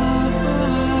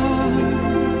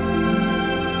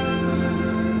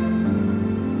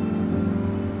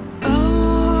 I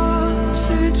watch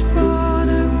each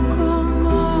particle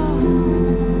move.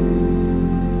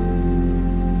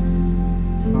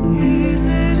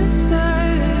 Easy to say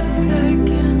it's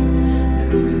taken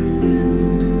everything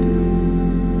to do.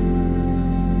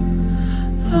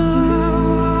 I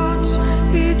watch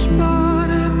each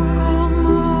particle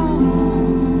move.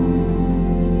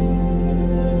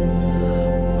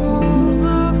 Pulse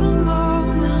of a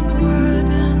moment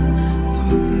widen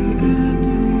through the air to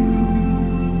you.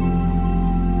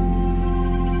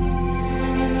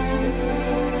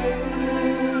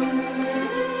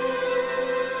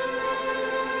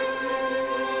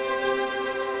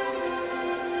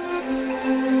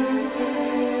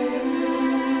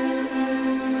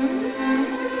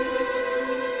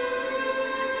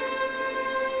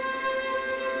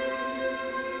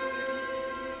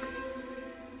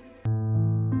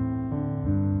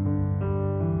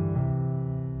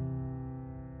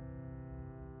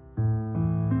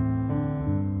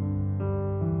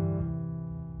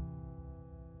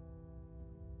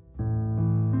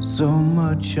 So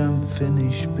much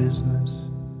unfinished business,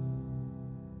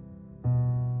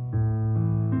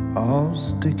 all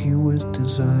sticky with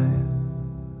desire,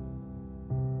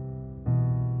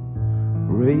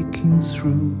 raking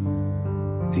through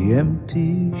the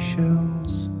empty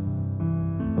shells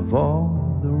of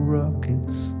all the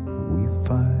rockets we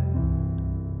fired.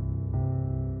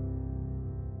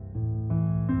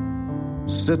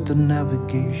 Set the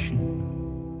navigation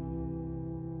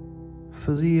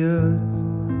for the earth,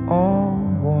 all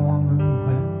warm and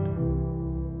wet.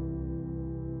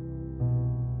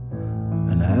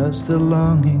 And as the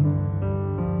longing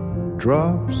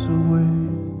drops away,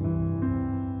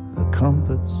 the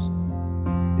compass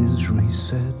is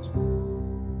reset.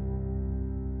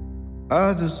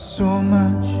 Ah, there's so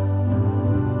much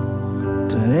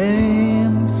to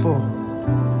aim for.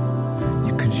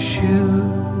 You can shoot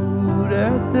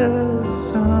at the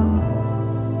sun,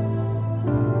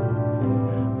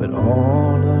 but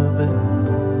all of it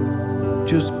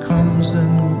just comes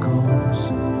and goes.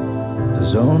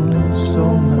 There's only so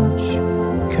much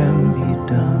can be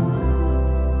done.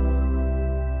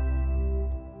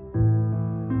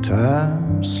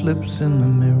 Time slips in the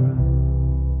mirror.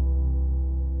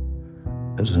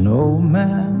 As an old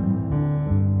man,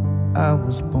 I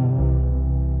was born,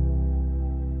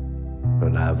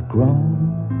 but I've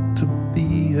grown to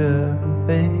be a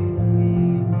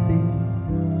baby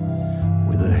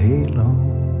with a halo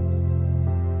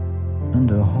and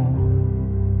a horn.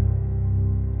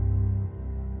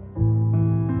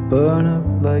 Burn up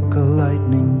like a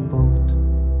lightning bolt,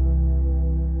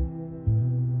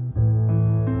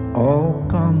 all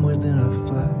gone within a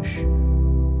flash.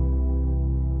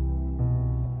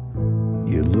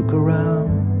 You look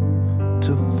around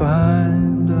to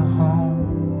find a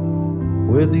home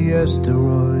where the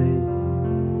asteroid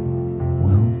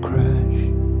will crash.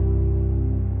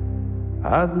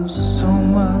 Ah, there's so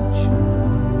much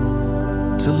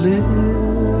to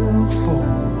live for,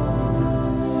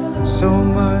 so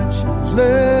much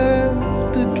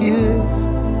left to give.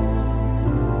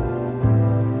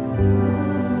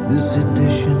 This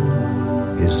edition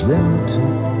is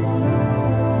limited.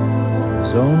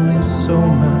 There's only so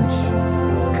much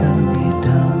can be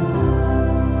done.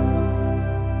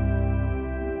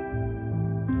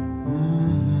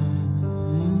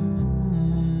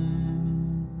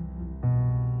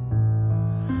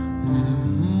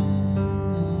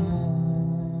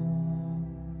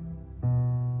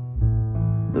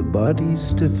 The body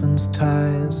stiffens,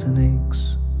 tires and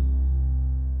aches.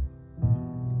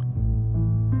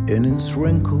 In its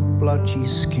wrinkled, blotchy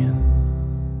skin,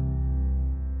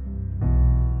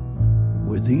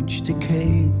 with each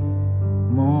decade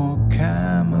more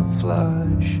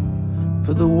camouflage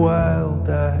for the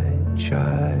wild-eyed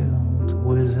child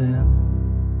within.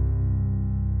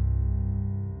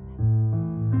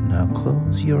 Now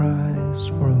close your eyes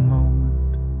for a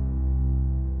moment.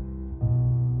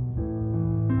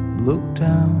 Look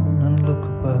down and look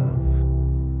above.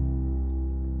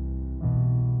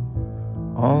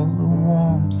 All the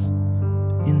warmth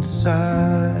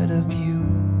inside of you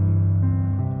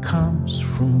comes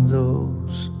from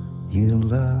those you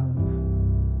love.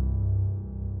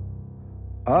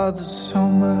 Oh, there's so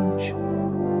much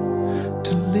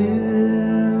to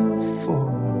live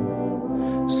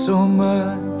for, so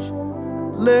much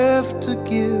left to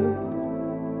give.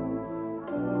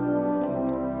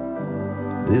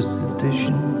 This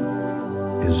edition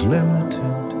is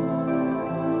limited.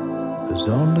 There's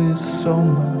only so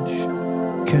much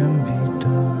can be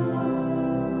done.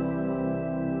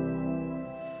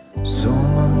 So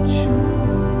much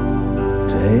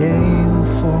to aim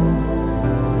for,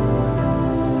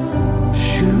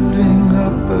 shooting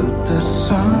up at the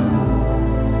sun.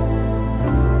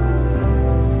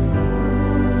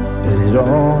 But it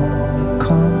all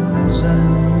comes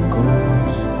and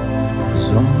goes. There's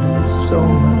only so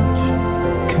much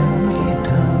can be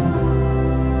done.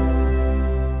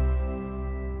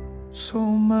 So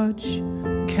much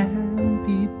can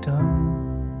be done.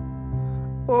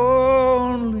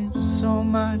 Only so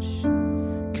much